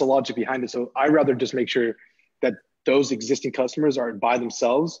 Mm-hmm. That's the logic behind it. So I rather just make sure that those existing customers are by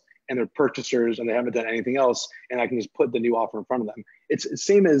themselves and they're purchasers and they haven't done anything else, and I can just put the new offer in front of them. It's the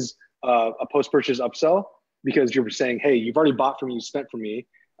same as a post-purchase upsell, because you're saying, hey, you've already bought from me, you spent from me,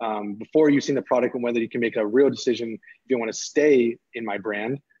 before you've seen the product and whether you can make a real decision if you want to stay in my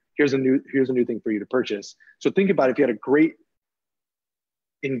brand. Here's a new thing for you to purchase. So think about it, if you had a great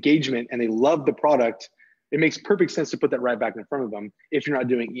engagement and they love the product, it makes perfect sense to put that right back in front of them if you're not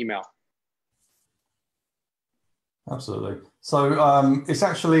doing email. Absolutely. So it's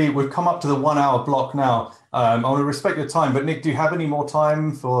actually, we've come up to the 1 hour block now. I want to respect your time, but Nick, do you have any more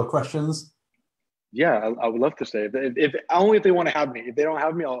time for questions? Yeah, I would love to stay. If only if they want to have me. If they don't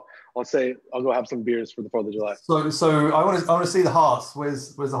have me, I'll say I'll go have some beers for the 4th of July. So I want to see the hearts.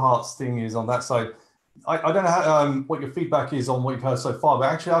 Where's the hearts thing is on that side. I don't know how, what your feedback is on what you've heard so far, but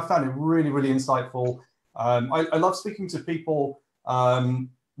actually I found it really, really insightful. I love speaking to people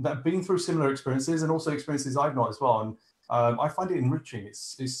that have been through similar experiences and also experiences I've not as well. And I find it enriching.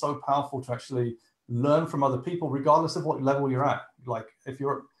 It's so powerful to actually learn from other people, regardless of what level you're at. Like if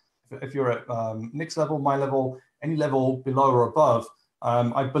you're at Nick's level, my level, any level below or above,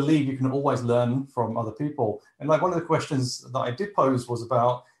 I believe you can always learn from other people. And like one of the questions that I did pose was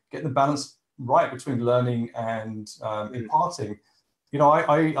about getting the balance right between learning and imparting. You know,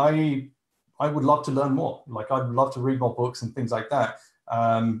 I would love to learn more. Like I'd love to read more books and things like that.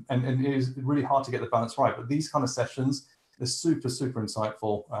 And it is really hard to get the balance right. But these kind of sessions, they're super, super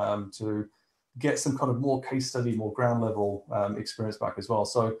insightful to get some kind of more case study, more ground level experience back as well.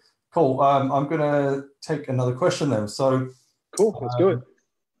 So cool. I'm going to take another question then. So cool. Let's do it.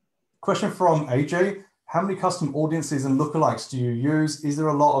 Question from AJ. How many custom audiences and lookalikes do you use? Is there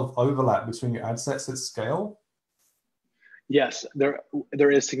a lot of overlap between your ad sets at scale? Yes,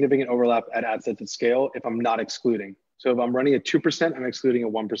 there is significant overlap at ad sets at scale if I'm not excluding. So if I'm running a 2%, I'm excluding a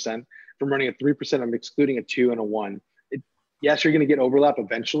 1%. If I'm running a 3%, I'm excluding a 2 and a 1. Yes, you're going to get overlap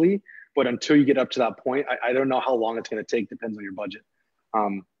eventually, but until you get up to that point, I don't know how long it's going to take. Depends on your budget.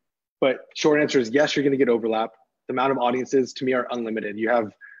 But short answer is yes, you're going to get overlap. The amount of audiences to me are unlimited. You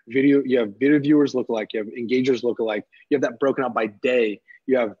have video viewers lookalike, you have engagers lookalike, you have that broken out by day.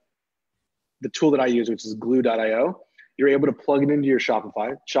 You have the tool that I use, which is glue.io. You're able to plug it into your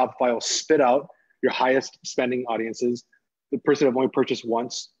Shopify. Shopify will spit out your highest spending audiences, the person that only purchased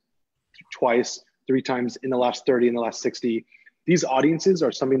once, twice, 3 times in the last 30, in the last 60. These audiences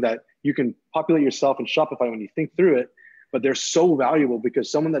are something that you can populate yourself in Shopify when you think through it, but they're so valuable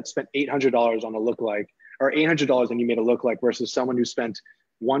because someone that spent $800 on a lookalike or $800 and you made a lookalike versus someone who spent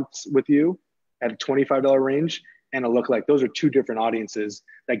once with you at a $25 range and a lookalike, those are 2 different audiences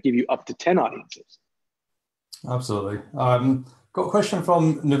that give you up to 10 audiences. Absolutely. Got a question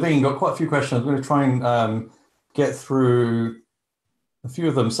from Naveen, got quite a few questions. I'm going to try and get through a few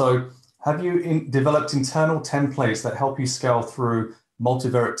of them. So have you developed internal templates that help you scale through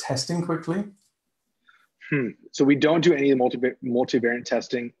multivariate testing quickly? So we don't do any multivariate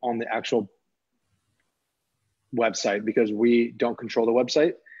testing on the actual website because we don't control the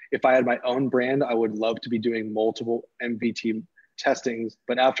website. If I had my own brand, I would love to be doing multiple MVT testings.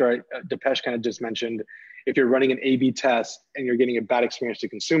 But after Depesh kind of just mentioned, if you're running an A/B test and you're getting a bad experience to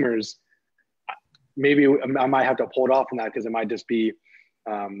consumers, maybe I might have to hold off on that because it might just be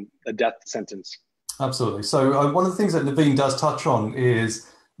a death sentence. Absolutely. So one of the things that Naveen does touch on is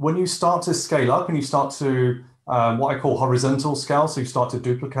when you start to scale up and you start to what I call horizontal scale, so you start to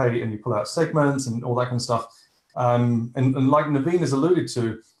duplicate and you pull out segments and all that kind of stuff. And like Naveen has alluded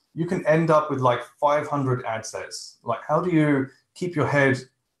to, you can end up with like 500 ad sets. Like, how do you keep your head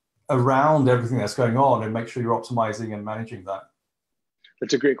around everything that's going on and make sure you're optimizing and managing that?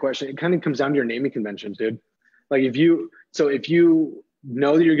 That's a great question. It kind of comes down to your naming conventions, dude. Like if you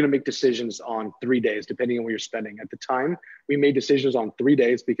know that you're going to make decisions on 3 days, depending on what you're spending. At the time, we made decisions on 3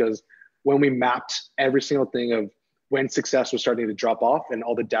 days because when we mapped every single thing of when success was starting to drop off and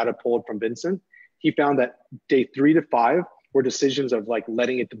all the data pulled from Vincent, he found that day 3 to 5 were decisions of like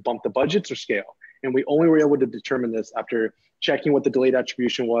letting it bump the budgets or scale. And we only were able to determine this after checking what the delayed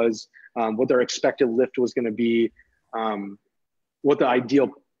attribution was, what their expected lift was going to be, what the ideal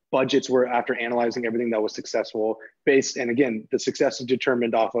budgets were after analyzing everything that was successful based. And again, the success is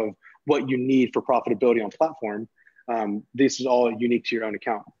determined off of what you need for profitability on platform. This is all unique to your own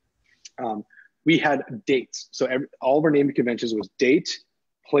account. We had dates. So all of our naming conventions was date,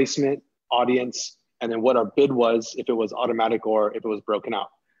 placement, audience, and then what our bid was, if it was automatic or if it was broken out.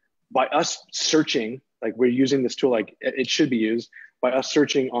 By us searching, like we're using this tool like it should be used, by us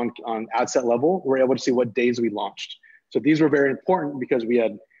searching on ad set level, we're able to see what days we launched. So these were very important because we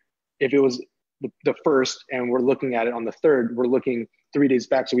had, if it was the first and we're looking at it on the third, we're looking 3 days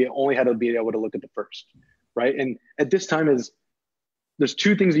back. So we only had to be able to look at the first, right? And at this time there's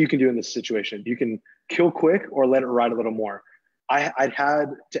two things that you can do in this situation. You can kill quick or let it ride a little more. I'd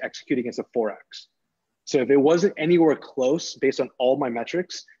had to execute against a 4X. So if it wasn't anywhere close based on all my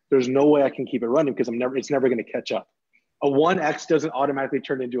metrics, there's no way I can keep it running because it's never going to catch up. A 1X doesn't automatically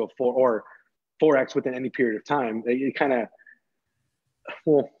turn into a 4 or 4X within any period of time. It kind of,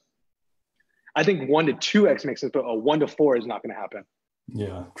 well, I think 1 to 2X makes sense, but a 1 to 4 is not going to happen.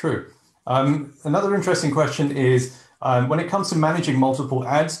 Yeah, true. Another interesting question is, when it comes to managing multiple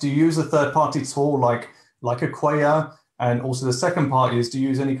ads, do you use a third-party tool like Acquia? And also the second part is, do you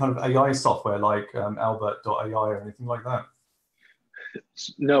use any kind of AI software like Albert.ai or anything like that?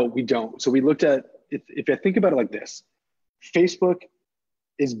 No, we don't. So we looked at, if I think about it like this, Facebook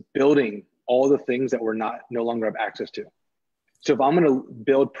is building all the things that we're no longer have access to. So if I'm going to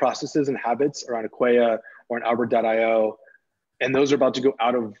build processes and habits around Acquia or an Albert.io, and those are about to go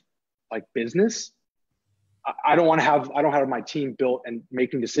out of like business, I don't have my team built and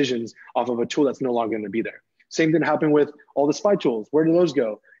making decisions off of a tool that's no longer going to be there. Same thing happened with all the spy tools. Where do those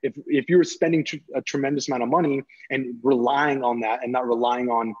go? If you're spending a tremendous amount of money and relying on that and not relying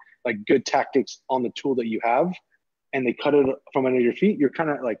on like good tactics on the tool that you have, and they cut it from under your feet, you're kind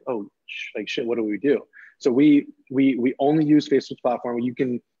of like, oh, like shit, what do we do? So we only use Facebook's platform.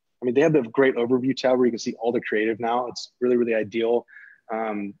 They have the great overview tab where you can see all the creative now. It's really, really ideal.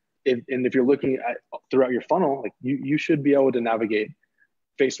 If you're looking at throughout your funnel, like you should be able to navigate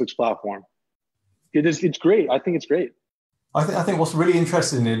Facebook's platform. It's great. I think it's great. I think what's really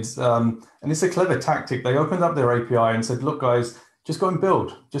interesting is, and it's a clever tactic, they opened up their API and said, look, guys, just go and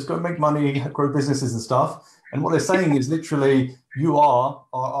build, just go and make money, grow businesses and stuff. And what they're saying is literally, you are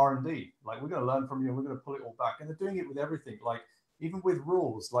our R&D. Like, we're going to learn from you and we're going to pull it all back. And they're doing it with everything. Like, even with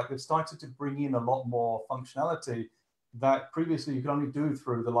rules, like they've started to bring in a lot more functionality that previously you could only do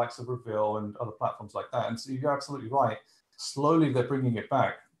through the likes of Reveal and other platforms like that. And so you're absolutely right. Slowly, they're bringing it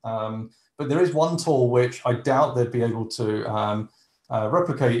back. But there is one tool which I doubt they'd be able to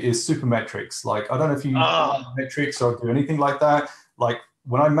replicate is Supermetrics. Like, I don't know if you use metrics or do anything like that. Like,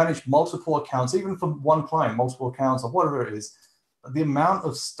 when I manage multiple accounts, even for one client, multiple accounts or whatever it is, the amount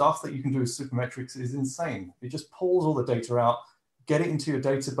of stuff that you can do with Supermetrics is insane. It just pulls all the data out, get it into your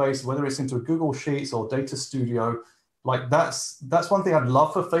database, whether it's into a Google Sheets or Data Studio. Like, that's one thing I'd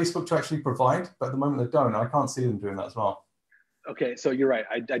love for Facebook to actually provide, but at the moment they don't. I can't see them doing that as well. Okay, so you're right.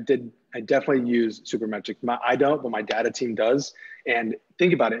 I definitely use Supermetrics. I don't, but my data team does. And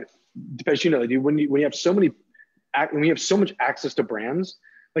think about it, because when you have so much access to brands,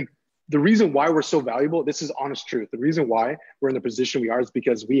 like the reason why we're so valuable, this is honest truth. The reason why we're in the position we are is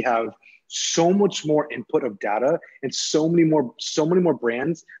because we have so much more input of data and so many more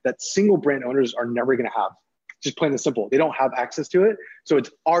brands that single brand owners are never going to have. Just plain and simple. They don't have access to it. So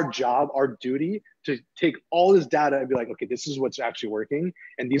it's our job, our duty to take all this data and be like, okay, this is what's actually working.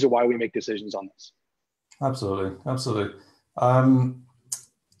 And these are why we make decisions on this. Absolutely. Absolutely.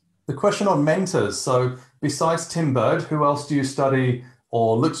 The question on mentors. So besides Tim Bird, who else do you study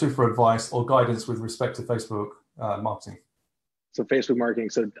or look to for advice or guidance with respect to Facebook marketing? So Facebook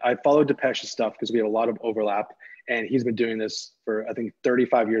marketing. So I follow Depesh's stuff because we have a lot of overlap, and he's been doing this for, I think,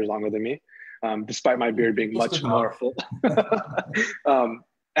 35 years longer than me. despite my beard being much more full.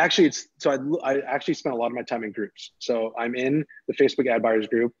 Actually, I actually spent a lot of my time in groups. So I'm in the Facebook Ad Buyers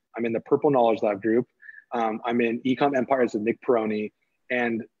group. I'm in the Purple Knowledge Lab group. I'm in Ecom Empires with Nick Peroni,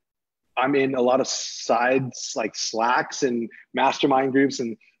 and I'm in a lot of sides like Slacks and mastermind groups.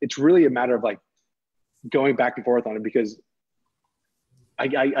 And it's really a matter of like going back and forth on it, because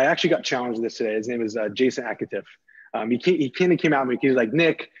I actually got challenged with this today. His name is Jason Akatif. He kind of came at me. He's like,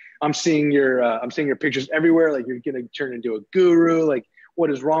 Nick, I'm seeing your pictures everywhere. Like, you're gonna turn into a guru. Like, what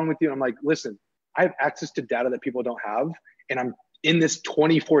is wrong with you? And I'm like, listen, I have access to data that people don't have, and I'm in this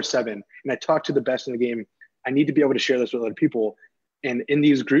 24/7. And I talk to the best in the game. I need to be able to share this with other people. And in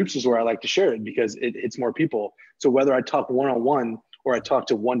these groups is where I like to share it, because it's more people. So whether I talk one-on-one or I talk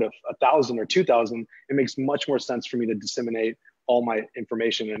to 1 to 1,000 or 2,000, it makes much more sense for me to disseminate all my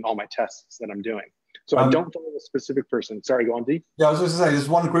information and all my tests that I'm doing. So I don't follow a specific person. Sorry, go on, D. Yeah, I was just going to say, there's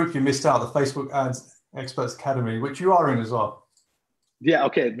one group you missed out, the Facebook Ads Experts Academy, which you are in as well. Yeah,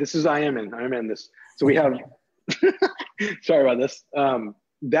 okay. I am in this. So we have, sorry about this.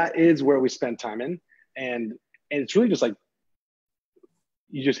 That is where we spend time in. And it's really just like,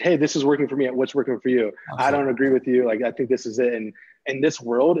 you just, hey, this is working for me. What's working for you? Absolutely. I don't agree with you. Like, I think this is it. And in this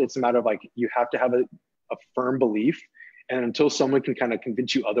world, it's a matter of like, you have to have a firm belief. And until someone can kind of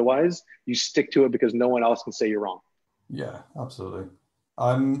convince you otherwise, you stick to it, because no one else can say you're wrong. Yeah, absolutely.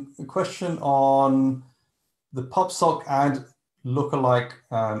 A question on the PubSock ad lookalike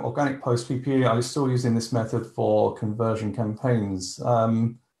organic post PPA. Are you still using this method for conversion campaigns?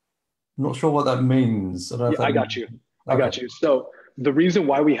 I'm not sure what that means. I got you. I got you. So the reason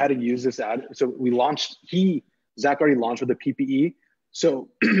why we had to use this ad, so we launched, Zach already launched with the PPE. So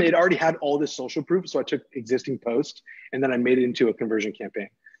it already had all this social proof. So I took existing posts and then I made it into a conversion campaign.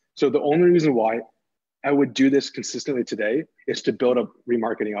 So the only reason why I would do this consistently today is to build up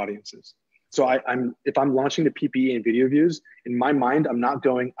remarketing audiences. So if I'm launching the PPE and video views, in my mind, I'm not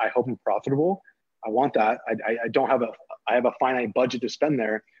going, I hope I'm profitable. I want that. I have a finite budget to spend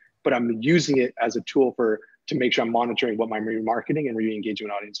there, but I'm using it as a tool to make sure I'm monitoring what my remarketing and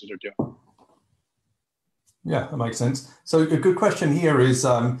re-engagement audiences are doing. Yeah, that makes sense. So a good question here is,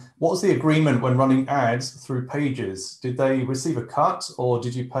 what was the agreement when running ads through pages? Did they receive a cut, or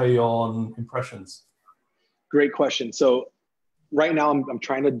did you pay on impressions? Great question. So right now I'm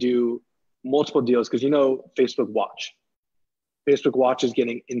trying to do multiple deals, because Facebook Watch. Facebook Watch is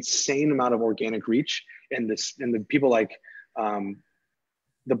getting insane amount of organic reach, and the people like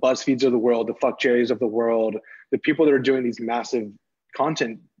the BuzzFeeds of the world, the Fuck Jerrys of the world, the people that are doing these massive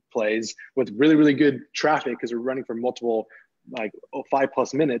content plays with really, really good traffic, because we're running for multiple,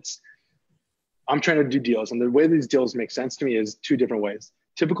 5+ minutes. I'm trying to do deals. And the way these deals make sense to me is 2 different ways.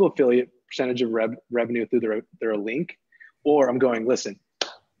 Typical affiliate percentage of revenue through their link, or I'm going, listen,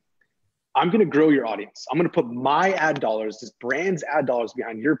 I'm going to grow your audience. I'm going to put my ad dollars, this brand's ad dollars,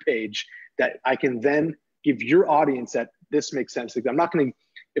 behind your page that I can then give your audience that this makes sense. I'm not going to,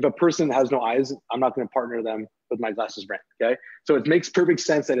 if a person has no eyes, I'm not going to partner them with my glasses brand. Okay. So it makes perfect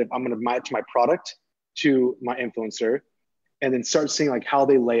sense that if I'm going to match my product to my influencer and then start seeing like how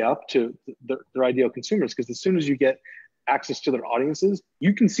they lay up to their ideal consumers. Because as soon as you get access to their audiences,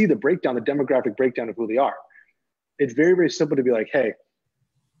 you can see the breakdown, the demographic breakdown of who they are. It's very, very simple to be like, hey,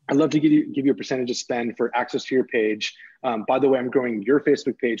 I'd love to give you a percentage of spend for access to your page. By the way, I'm growing your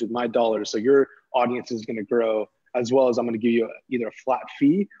Facebook page with my dollars. So your audience is going to grow, as well as I'm going to give you either a flat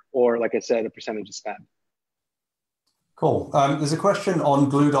fee or, like I said, a percentage of spend. Cool. There's a question on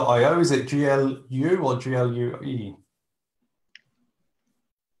glue.io. Is it GLU or GLUE?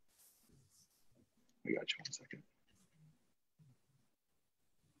 I got you 1 second.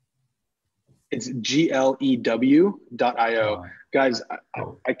 It's GLEW.io. Guys,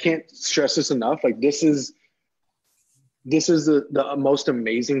 I can't stress this enough. Like, this is the most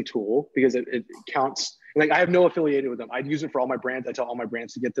amazing tool, because it counts. Like, I have no affiliated with them. I use it for all my brands. I tell all my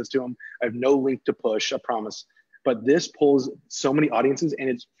brands to get this to them. I have no link to push, I promise. But this pulls so many audiences, and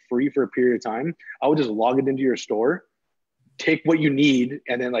it's free for a period of time. I would just log it into your store, take what you need,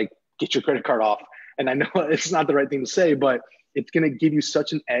 and then like get your credit card off. And I know it's not the right thing to say, but it's going to give you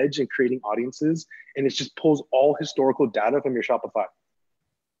such an edge in creating audiences, and it just pulls all historical data from your Shopify.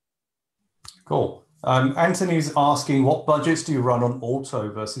 Cool. Anthony's asking, what budgets do you run on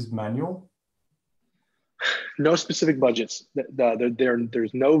auto versus manual? No specific budgets.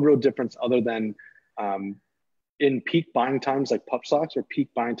 There's no real difference other than in peak buying times like PubSock, or peak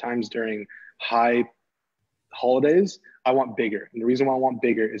buying times during high holidays, I want bigger. And the reason why I want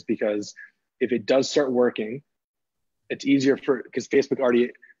bigger is because if it does start working, it's easier because Facebook already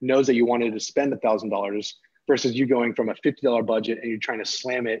knows that you wanted to spend $1,000 versus you going from a $50 budget and you're trying to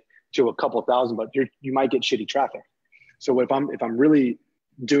slam it to a couple thousand, but you might get shitty traffic. So if I'm really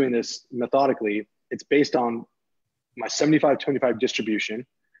doing this methodically, it's based on my 75-25 distribution,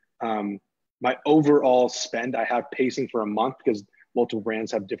 my overall spend I have pacing for a month because multiple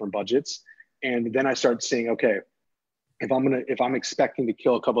brands have different budgets. And then I start seeing, okay, if I'm expecting to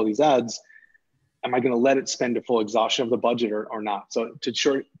kill a couple of these ads, am I going to let it spend to full exhaustion of the budget or not? So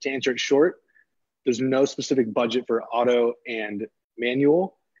to answer it short, there's no specific budget for auto and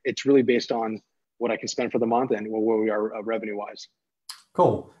manual. It's really based on what I can spend for the month and where we are revenue wise.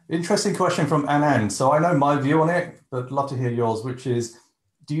 Cool. Interesting question from Anand. So I know my view on it, but I'd love to hear yours, which is,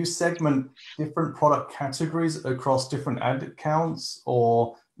 do you segment different product categories across different ad accounts,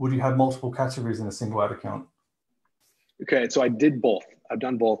 or would you have multiple categories in a single ad account? Okay, so I did both. I've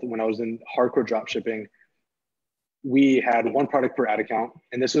done both. When I was in hardcore drop shipping, we had one product per ad account,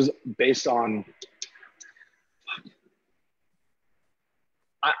 and this was based on,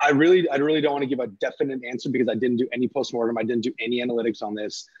 I really don't want to give a definite answer because I didn't do any postmortem. I didn't do any analytics on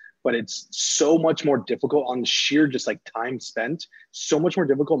this, but it's so much more difficult on sheer just like time spent, so much more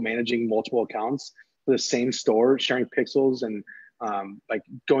difficult managing multiple accounts for the same store, sharing pixels and like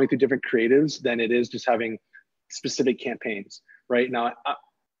going through different creatives than it is just having specific campaigns. Right now,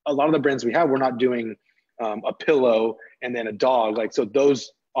 a lot of the brands we have, we're not doing a pillow and then a dog. Like, so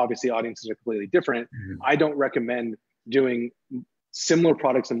those obviously audiences are completely different. Mm-hmm. I don't recommend doing similar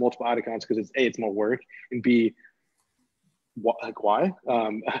products in multiple ad accounts because it's A, it's more work, and B, why?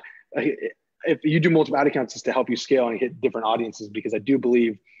 If you do multiple ad accounts, it's to help you scale and hit different audiences, because I do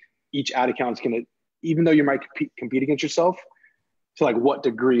believe each ad account is going to, even though you might compete against yourself, to like what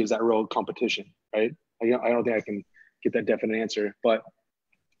degree is that real competition, right? I don't think I can get that definite answer, but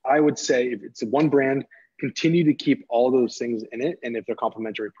I would say if it's one brand, continue to keep all those things in it, and if they're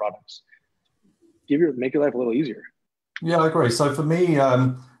complementary products, make your life a little easier. Yeah, I agree. So for me,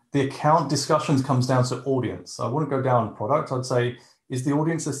 the account discussions comes down to audience. I wouldn't go down product. I'd say, is the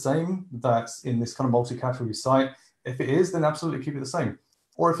audience the same that's in this kind of multi-category site? If it is, then absolutely keep it the same.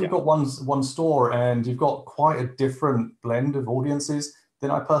 Or if you've got one store and you've got quite a different blend of audiences, then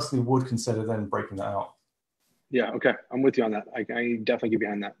I personally would consider then breaking that out. Yeah, okay. I'm with you on that. I definitely get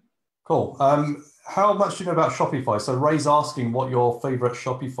behind that. Cool. How much do you know about Shopify? So Ray's asking what your favorite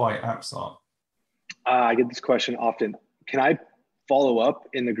Shopify apps are. I get this question often. Can I follow up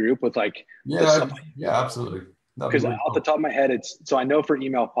in the group with like, yeah, absolutely. Because really off the top of my head, so I know for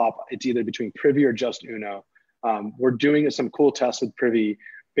email pop, it's either between Privy or Just Uno. We're doing some cool tests with Privy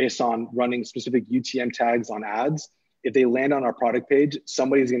based on running specific UTM tags on ads. If they land on our product page,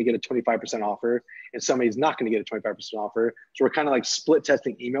 somebody's going to get a 25% offer and somebody's not going to get a 25% offer. So we're kind of like split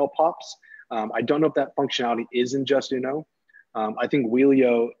testing email pops. I don't know if that functionality is in Just Uno. I think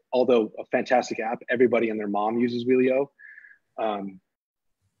Wheelio, although a fantastic app, everybody and their mom uses Wheelio.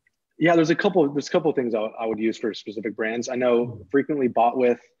 Yeah, there's a couple of things I would use for specific brands. I know frequently bought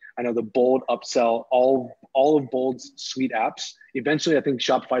with. I know the Bold upsell, all of Bold's suite apps. Eventually, I think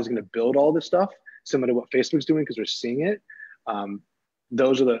Shopify is going to build all this stuff, similar to what Facebook's doing, because we're seeing it.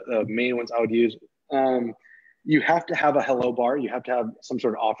 Those are the main ones I would use. You have to have a hello bar. You have to have some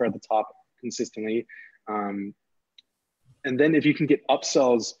sort of offer at the top consistently. And then if you can get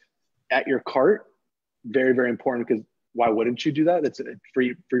upsells at your cart, very, very important, because why wouldn't you do that? That's a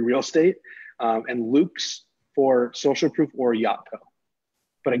free real estate. And Luke's for social proof or Yachtco.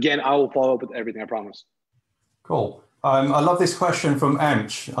 But again, I will follow up with everything, I promise. Cool. I love this question from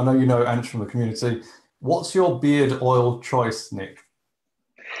Anch. I know you know Anch from the community. What's your beard oil choice, Nick?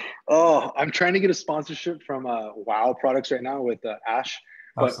 Oh, I'm trying to get a sponsorship from Wow Products right now with Ash.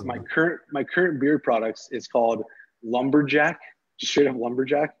 But Absolutely. my current beard products is called Lumberjack, just straight up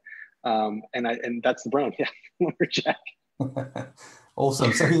Lumberjack. And that's the brand, yeah, Lumberjack.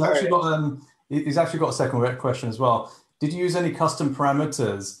 Awesome. So he's actually got a second question as well. Did you use any custom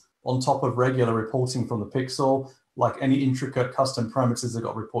parameters on top of regular reporting from the pixel, like any intricate custom parameters that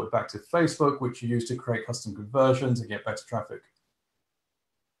got reported back to Facebook, which you use to create custom conversions and get better traffic?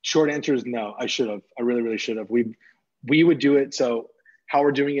 Short answer is no. I should have. I really, really should have. We would do it. So how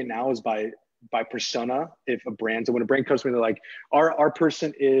we're doing it now is by persona. If when a brand comes to me, they're like, our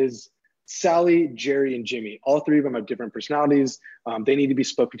person is Sally, Jerry, and Jimmy. All three of them have different personalities. They need to be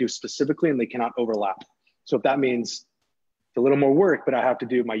spoken to specifically, and they cannot overlap. So if that means it's a little more work, but I have to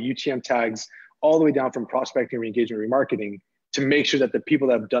do my UTM tags all the way down from prospecting, re-engagement, remarketing to make sure that the people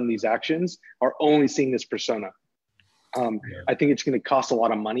that have done these actions are only seeing this persona. I think it's going to cost a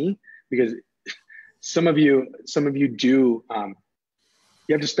lot of money because some of you do, you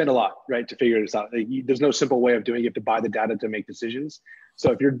have to spend a lot, right, to figure this out. There's no simple way of doing it. You have to buy the data to make decisions.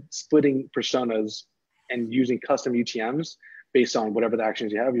 So if you're splitting personas and using custom UTMs, based on whatever the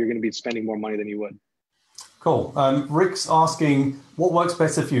actions you have, you're going to be spending more money than you would. Cool. Rick's asking, what works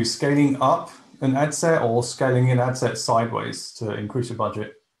better for you, scaling up an ad set or scaling an ad set sideways to increase your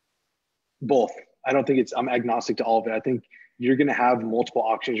budget? Both. I don't think I'm agnostic to all of it. I think you're going to have multiple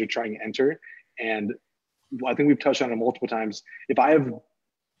options you're trying to enter. And I think we've touched on it multiple times. If I have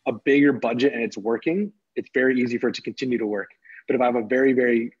a bigger budget and it's working, it's very easy for it to continue to work. But if I have a very,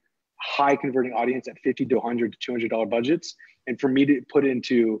 very high converting audience at $50 to $100 to $200 budgets, and for me to put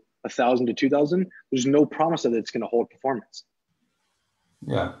into $1,000 to $2,000, there's no promise that it's going to hold performance.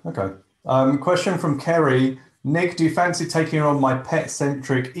 Yeah. Okay. Question from Kerry. Nick, do you fancy taking on my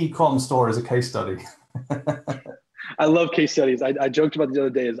pet-centric e-com store as a case study? I love case studies. I joked about the other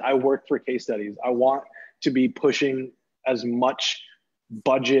day is I work for case studies. I want to be pushing as much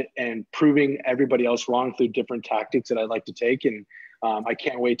budget and proving everybody else wrong through different tactics that I'd like to take. And I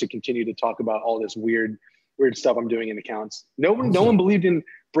can't wait to continue to talk about all this weird stuff I'm doing in accounts. No one believed in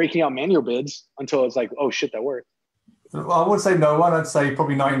breaking out manual bids until it's like, oh shit, that worked. Well, I wouldn't say no one. I'd say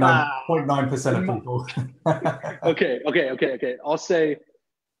probably 99.9% of people. Okay. I'll say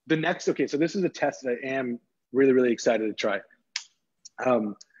the next. Okay, so this is a test that I am really, really excited to try.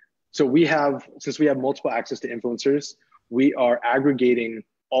 So since we have multiple access to influencers, we are aggregating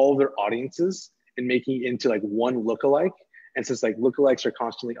all of their audiences and making it into like one lookalike. And since like lookalikes are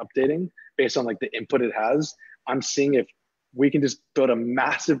constantly updating based on like the input it has, I'm seeing if we can just build a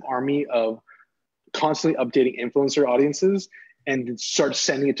massive army of constantly updating influencer audiences and start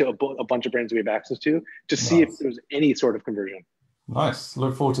sending it to a bunch of brands we have access to see if there's any sort of conversion. Nice.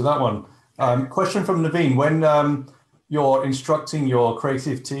 Look forward to that one. Question from Naveen. When you're instructing your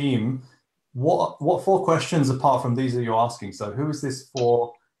creative team, what 4 questions apart from these are you asking? So who is this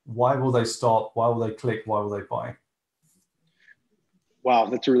for? Why will they stop? Why will they click? Why will they buy? Wow,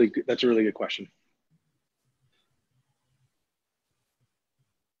 that's a really good question.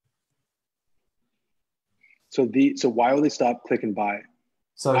 So why will they stop, click, and buy?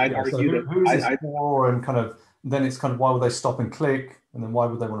 So I'd argue that who is this for, and kind of then it's kind of why will they stop and click, and then why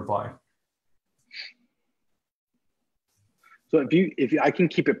would they want to buy? So if I can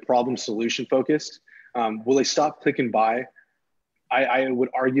keep it problem solution focused, will they stop, click, and buy? I would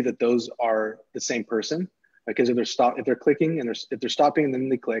argue that those are the same person, because if they're clicking and if they're stopping and then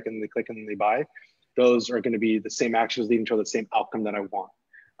they click and they click and then they buy, those are going to be the same actions leading to the same outcome that I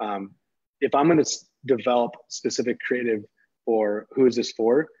want. If I'm going to develop specific creative for who is this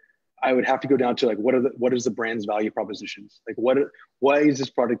for, I would have to go down to like what is the brand's value propositions? Like why is this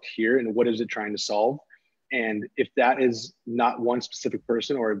product here and what is it trying to solve? And if that is not one specific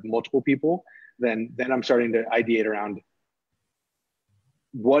person or multiple people, then I'm starting to ideate around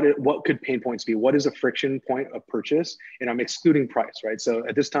what could pain points be? What is a friction point of purchase? And I'm excluding price, right? So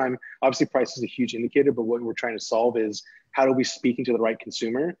at this time, obviously price is a huge indicator, but what we're trying to solve is how do we speak into the right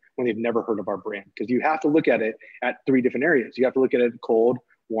consumer when they've never heard of our brand? Because you have to look at it at 3 different areas. You have to look at it cold,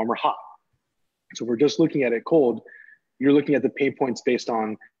 warm, or hot. So if we're just looking at it cold, you're looking at the pain points based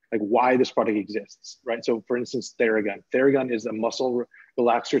on like why this product exists, right? So for instance, Theragun. Theragun is a muscle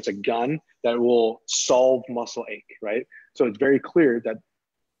relaxer. It's a gun that will solve muscle ache, right? So it's very clear that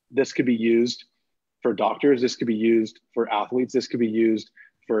this could be used for doctors. This could be used for athletes. This could be used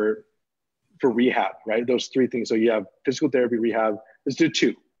for rehab, right? Those 3 things. So you have physical therapy, rehab. Let's do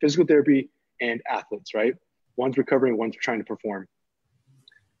 2, physical therapy and athletes, right? One's recovering, one's trying to perform.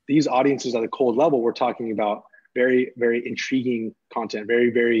 These audiences at a cold level, we're talking about very, very intriguing content, very,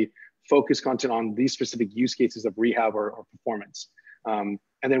 very focused content on these specific use cases of rehab or performance. And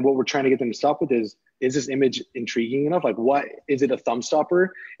then what we're trying to get them to stop with is this image intriguing enough? Like, what is it a thumb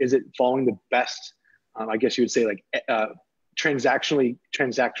stopper? Is it following the best, I guess you would say like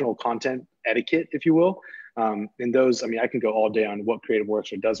transactional content etiquette, if you will? And those, I mean, I can go all day on what creative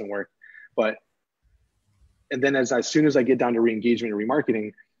works or doesn't work, and then as soon as I get down to re-engagement and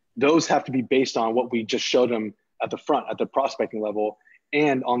remarketing, those have to be based on what we just showed them at the front, at the prospecting level,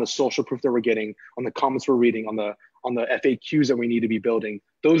 and on the social proof that we're getting, on the comments we're reading, on the FAQs that we need to be building.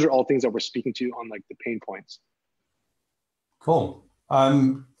 Those are all things that we're speaking to on like the pain points. Cool.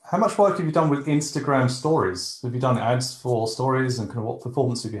 How much work have you done with Instagram stories? Have you done ads for stories, and kind of what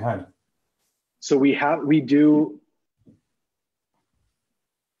performance have you had? So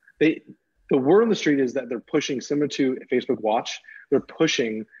the word on the street is that they're pushing, similar to Facebook Watch, they're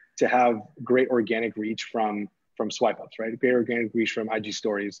pushing to have great organic reach from swipe ups, right? Great organic reach from IG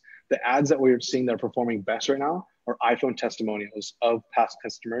stories. The ads that we're seeing that are performing best right now are iPhone testimonials of past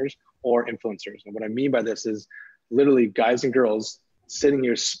customers or influencers. And what I mean by this is literally guys and girls sitting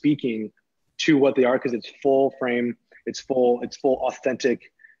here speaking to what they are, because it's full frame, it's full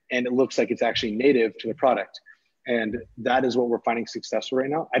authentic, and it looks like it's actually native to the product. And that is what we're finding successful right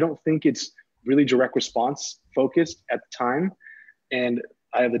now. I don't think it's really direct response focused at the time. And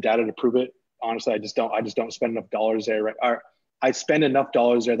I have the data to prove it. Honestly, I just don't spend enough dollars there. Right? Or I spend enough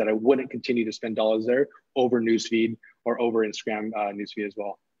dollars there that I wouldn't continue to spend dollars there over newsfeed or over Instagram newsfeed as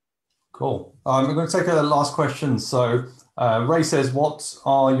well. Cool. I'm going to take a last question. So Ray says, what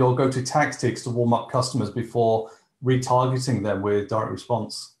are your go-to tactics to warm up customers before retargeting them with direct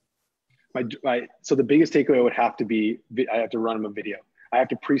response? So the biggest takeaway would have to be, I have to run them a video. I have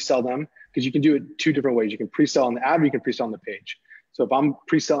to pre-sell them, because you can do it two different ways. You can pre-sell on the ad, or you can pre-sell on the page. So if I'm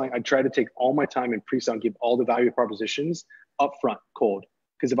pre-selling, I try to take all my time and pre-sell and give all the value propositions upfront, cold.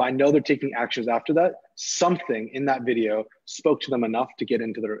 Because if I know they're taking actions after that, something in that video spoke to them enough to get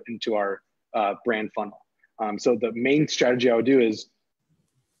into our brand funnel. So the main strategy I would do is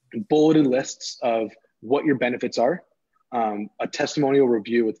bulleted lists of what your benefits are. A testimonial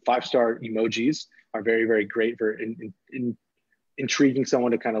review with 5-star emojis are very, very great for intriguing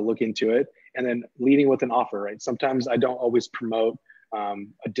someone to kind of look into it. And then leading with an offer, right? Sometimes I don't always promote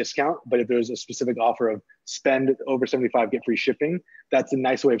a discount, but if there's a specific offer of spend over 75, get free shipping, that's a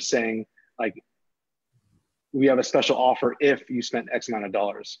nice way of saying, like, we have a special offer if you spent X amount of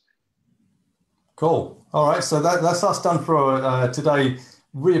dollars. Cool. All right. So that's us done for today.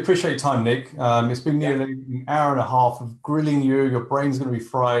 Really appreciate your time, Nick. It's been nearly an hour and a half of grilling you. Your brain's going to be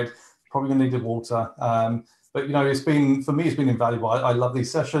fried. Probably going to need the water. But, you know, for me, it's been invaluable. I love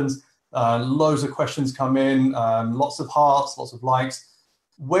these sessions. Loads of questions come in, lots of hearts, lots of likes.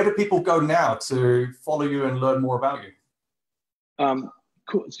 Where do people go now to follow you and learn more about you?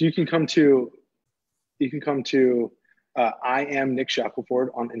 Cool. So you can come to I am Nick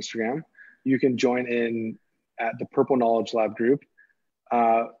Shackelford on Instagram. You can join in at the Purple Knowledge Lab group.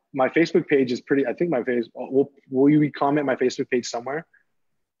 My Facebook page is pretty, I think my face, will you comment my Facebook page somewhere?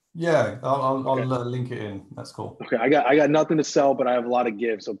 Yeah, I'll link it in. That's cool. Okay, I got nothing to sell, but I have a lot to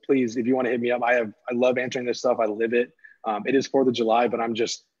give. So please, if you want to hit me up, I love answering this stuff. I live it. It is 4th of July, but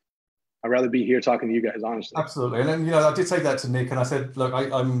I'd rather be here talking to you guys, honestly. Absolutely. And then, you know, I did say that to Nick, and I said, look,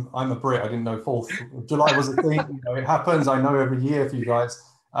 I'm a Brit. I didn't know 4th of July was a thing. You know, it happens. I know every year for you guys.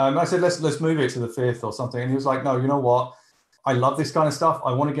 I said, let's move it to the 5th or something. And he was like, no, you know what? I love this kind of stuff.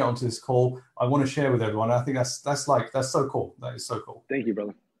 I want to get onto this call. I want to share with everyone. I think that's so cool. That is so cool. Thank you,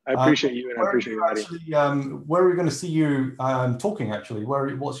 brother. I appreciate you, and I appreciate you. Where are we going to see you talking? Actually,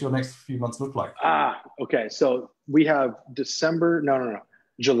 what's your next few months look like? Okay. So we have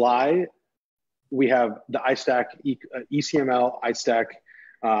July. We have the iStack, ECML, iStack,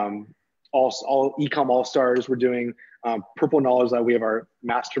 all Ecom All Stars. We're doing Purple Knowledge Lab. We have our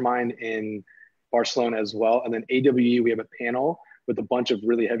mastermind in Barcelona as well, and then AWE. We have a panel with a bunch of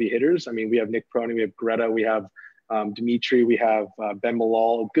really heavy hitters. I mean, we have Nick Proney, we have Greta, we have Dimitri, we have Ben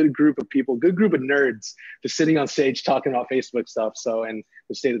Malal, a good group of people, good group of nerds just sitting on stage talking about Facebook stuff. So, and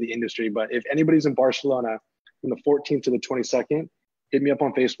the state of the industry. But if anybody's in Barcelona from the 14th to the 22nd, hit me up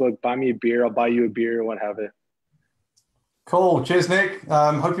on Facebook, buy me a beer. I'll buy you a beer or what have it. Cool. Cheers, Nick.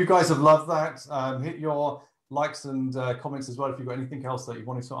 Hope you guys have loved that. Hit your likes and comments as well if you've got anything else that you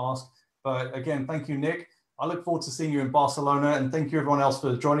wanted to ask. But again, thank you, Nick. I look forward to seeing you in Barcelona, and thank you everyone else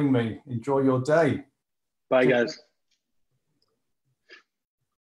for joining me. Enjoy your day. Bye, guys.